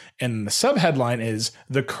Hulu. And the subheadline is,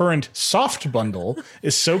 the current soft bundle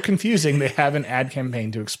is so confusing they have an ad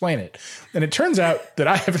campaign to explain it. And it turns out that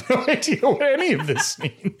I have no idea what any of this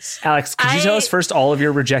means. Alex, could you tell us first all of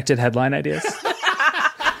your rejected headline ideas?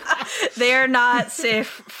 They are not safe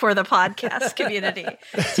for the podcast community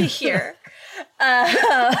to hear.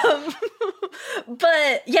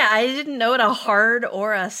 But yeah, I didn't know what a hard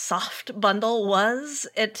or a soft bundle was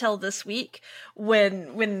until this week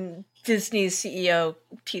when Disney's CEO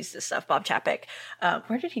teased this stuff, Bob Chapek.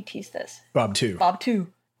 Where did he tease this? Bob 2.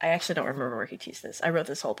 I actually don't remember where he teased this. I wrote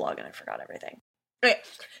this whole blog and I forgot everything. Okay,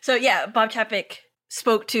 so yeah, Bob Chapek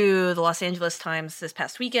spoke to the Los Angeles Times this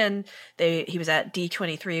past weekend. He was at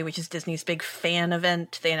D23, which is Disney's big fan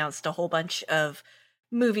event. They announced a whole bunch of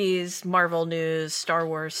movies, Marvel news, Star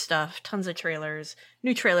Wars stuff, tons of trailers,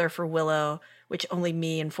 new trailer for Willow, which only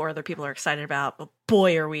me and 4 other people are excited about, but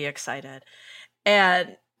boy, are we excited.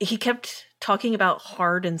 And he kept talking about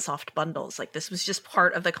hard and soft bundles. Like, this was just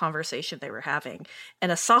part of the conversation they were having.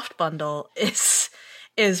 And a soft bundle is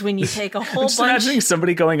when you take a whole bunch. Imagining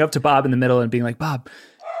somebody going up to Bob in the middle and being like, Bob,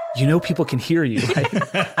 you know people can hear you.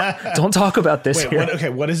 Right? Don't talk about this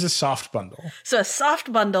here. What is a soft bundle? So a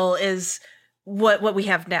soft bundle is what we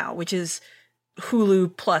have now, which is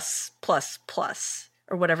Hulu plus,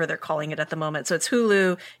 or whatever they're calling it at the moment. So it's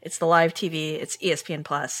Hulu, it's the live TV, it's ESPN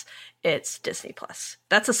Plus, it's Disney Plus.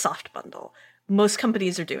 That's a soft bundle. Most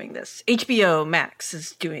companies are doing this. HBO Max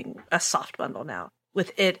is doing a soft bundle now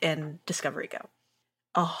with it and Discovery Go.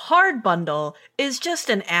 A hard bundle is just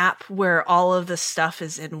an app where all of the stuff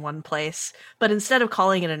is in one place. But instead of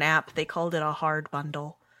calling it an app, they called it a hard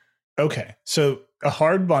bundle. Okay. So a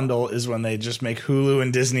hard bundle is when they just make Hulu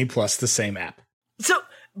and Disney Plus the same app.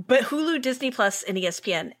 But Hulu, Disney Plus, and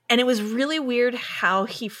ESPN. And it was really weird how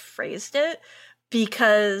he phrased it,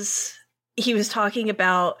 because he was talking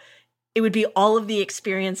about it would be all of the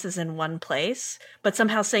experiences in one place, but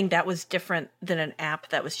somehow saying that was different than an app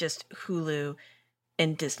that was just Hulu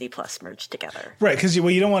and Disney Plus merged together. Right, because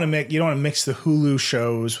you don't want to mix the Hulu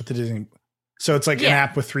shows with the Disney. So it's like an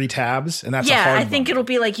app with 3 tabs, and that's a hard bundle. I think it'll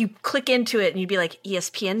be like you click into it and you'd be like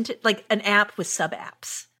ESPN, like an app with sub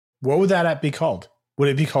apps. What would that app be called? Would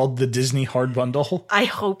it be called the Disney Hard Bundle? I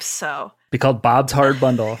hope so. Be called Bob's Hard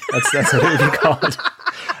Bundle. That's what it would be called.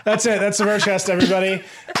 That's it. That's the Vergecast, everybody.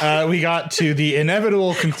 We got to the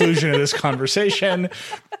inevitable conclusion of this conversation.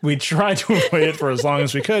 We tried to avoid it for as long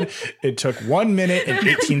as we could. It took 1 minute and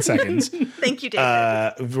 18 seconds. Thank you,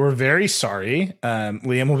 David. We're very sorry.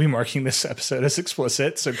 Liam will be marking this episode as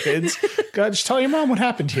explicit. So kids, just tell your mom what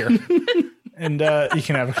happened here. And you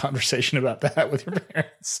can have a conversation about that with your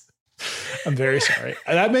parents. I'm very sorry.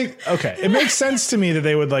 It makes sense to me that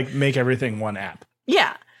they would like make everything one app.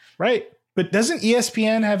 Yeah. Right. But doesn't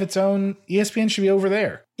ESPN have its own? ESPN should be over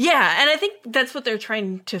there. Yeah. And I think that's what they're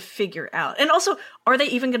trying to figure out. And also, are they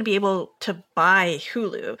even going to be able to buy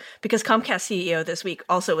Hulu? Because Comcast CEO this week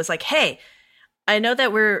also was like, hey, I know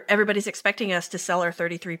that everybody's expecting us to sell our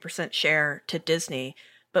 33% share to Disney,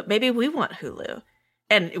 but maybe we want Hulu.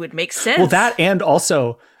 And it would make sense. Well, that, and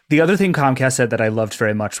also the other thing Comcast said that I loved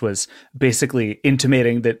very much was basically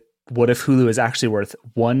intimating that what if Hulu is actually worth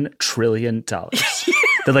 $1 trillion?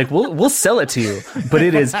 They're like, we'll sell it to you, but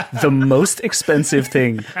it is the most expensive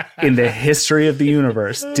thing in the history of the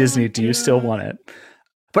universe. Disney, do you still want it?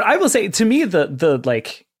 But I will say, to me, the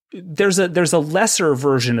like, there's a lesser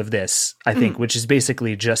version of this, I think, which is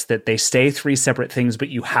basically just that they stay 3 separate things, but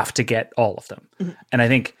you have to get all of them. And I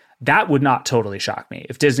think that would not totally shock me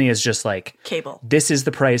if Disney is just like, cable. This is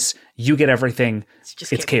the price. You get everything.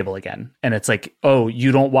 It's cable again. And it's like, oh,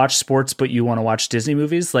 you don't watch sports, but you want to watch Disney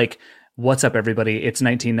movies? Like, what's up, everybody? It's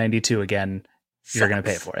 1992 again. You're going to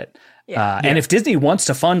pay for it. And if Disney wants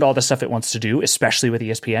to fund all the stuff it wants to do, especially with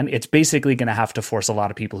ESPN, it's basically going to have to force a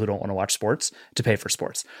lot of people who don't want to watch sports to pay for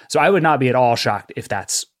sports. So I would not be at all shocked if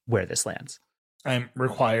that's where this lands. I'm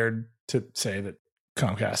required to say that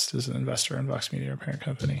Comcast is an investor in Vox Media, our parent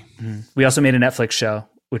company. We also made a Netflix show,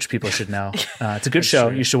 which people should know. It's a good show.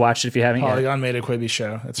 True. You should watch it if you haven't Polygon yet. made a Quibi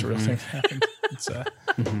show. That's a real thing that happened.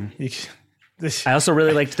 It's, I also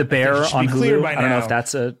really liked The Bear on Hulu. I don't know now. if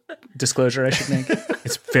that's a disclosure I should make.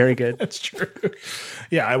 It's very good. That's true.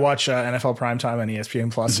 Yeah, I watch NFL Primetime on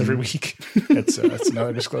ESPN Plus every week. It's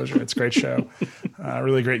another disclosure. It's a great show.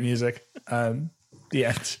 Really great music. The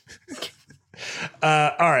end.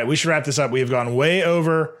 All right, we should wrap this up. We have gone way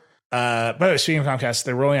over. By the way, speaking of Comcast,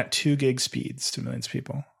 they're rolling out 2 gig speeds to millions of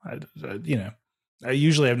people. I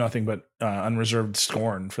usually have nothing but unreserved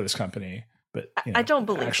scorn for this company. But I don't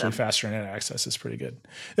believe actually them. Faster internet access is pretty good.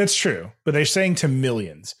 That's true. But they're saying to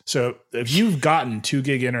millions. So if you've gotten 2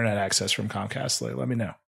 gig internet access from Comcast, let me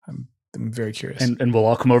know. I'm very curious. And we'll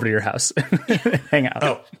all come over to your house, hang out.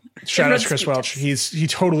 Oh, shout out to Chris Welch. He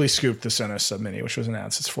totally scooped the Sonos Sub Mini, which was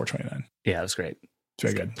announced. It's $429. Yeah, it was great. It's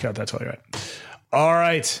very good. Got that totally right. All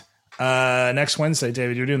right. Next Wednesday,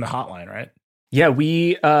 David, you're doing the hotline, right? Yeah,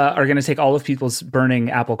 we are going to take all of people's burning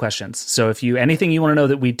Apple questions. So if anything you want to know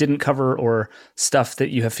that we didn't cover or stuff that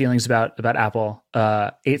you have feelings about Apple,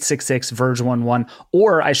 866-VERGE11,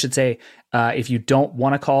 or I should say, if you don't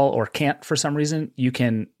want to call or can't for some reason, you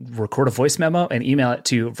can record a voice memo and email it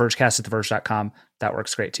to vergecast@theverge.com. That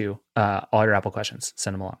works great too. All your Apple questions,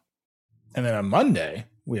 send them along. And then on Monday,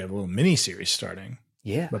 we have a little mini series starting.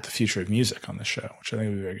 Yeah. About the future of music on this show, which I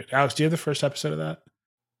think will be very good. Alex, do you have the first episode of that?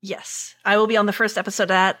 Yes, I will be on the first episode of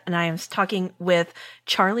that, and I am talking with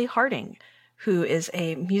Charlie Harding, who is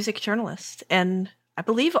a music journalist, and I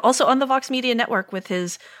believe also on the Vox Media Network with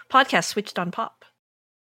his podcast, Switched on Pop.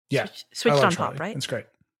 Yeah. Switched on Pop, right? It's great.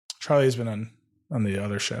 Charlie's been on the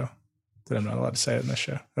other show that I'm not allowed to say it in this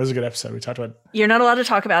show. That was a good episode. We talked about... You're not allowed to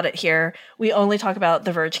talk about it here. We only talk about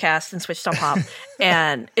the Vergecast and Switched on Pop,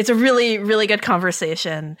 and it's a really, really good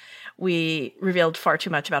conversation. We revealed far too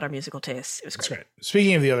much about our musical tastes. It was great. That's right.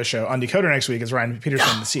 Speaking of the other show, on Decoder next week is Ryan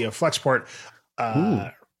Peterson, the CEO of Flexport.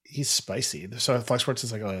 He's spicy. So Flexport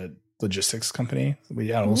is like a logistics company. We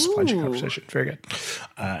had a little supply chain conversation. Very good.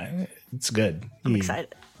 It's good. I'm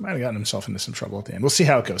excited. Might have gotten himself into some trouble at the end. We'll see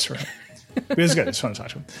how it goes for him. But it's good. It's fun to talk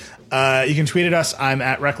to him. You can tweet at us. I'm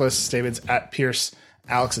at Reckless. David's at Pierce.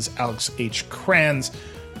 Alex is Alex H. Kranz.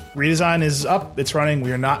 Redesign is up. It's running.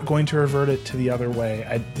 We are not going to revert it to the other way.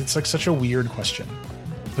 It's like such a weird question.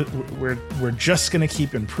 But we're just going to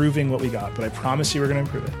keep improving what we got. But I promise you we're going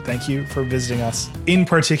to improve it. Thank you for visiting us. In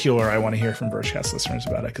particular, I want to hear from Vergecast listeners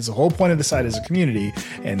about it because the whole point of the site is a community.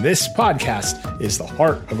 And this podcast is the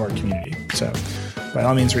heart of our community. So by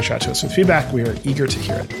all means, reach out to us with feedback. We are eager to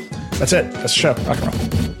hear it. That's it. That's the show. Rock and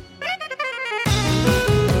roll.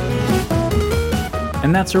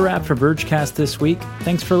 And that's a wrap for Vergecast this week.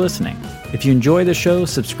 Thanks for listening. If you enjoy the show,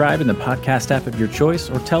 subscribe in the podcast app of your choice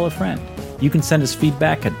or tell a friend. You can send us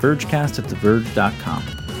feedback at vergecast@theverge.com.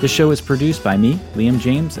 This show is produced by me, Liam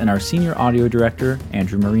James, and our senior audio director,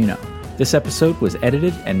 Andrew Marino. This episode was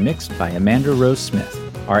edited and mixed by Amanda Rose Smith.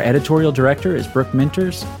 Our editorial director is Brooke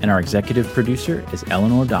Minters, and our executive producer is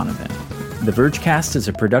Eleanor Donovan. The Vergecast is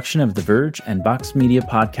a production of The Verge and Vox Media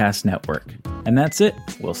Podcast Network. And that's it.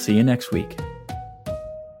 We'll see you next week.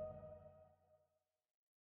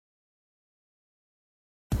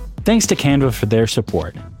 Thanks to Canva for their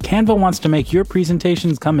support. Canva wants to make your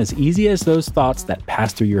presentations come as easy as those thoughts that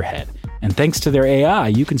pass through your head. And thanks to their AI,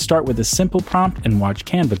 you can start with a simple prompt and watch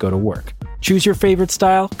Canva go to work. Choose your favorite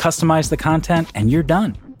style, customize the content, and you're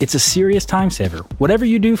done. It's a serious time saver. Whatever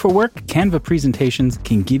you do for work, Canva presentations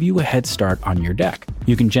can give you a head start on your deck.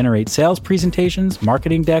 You can generate sales presentations,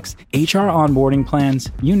 marketing decks, HR onboarding plans,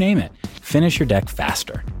 you name it. Finish your deck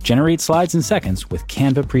faster. Generate slides in seconds with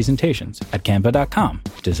Canva presentations at canva.com.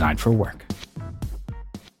 Designed for work.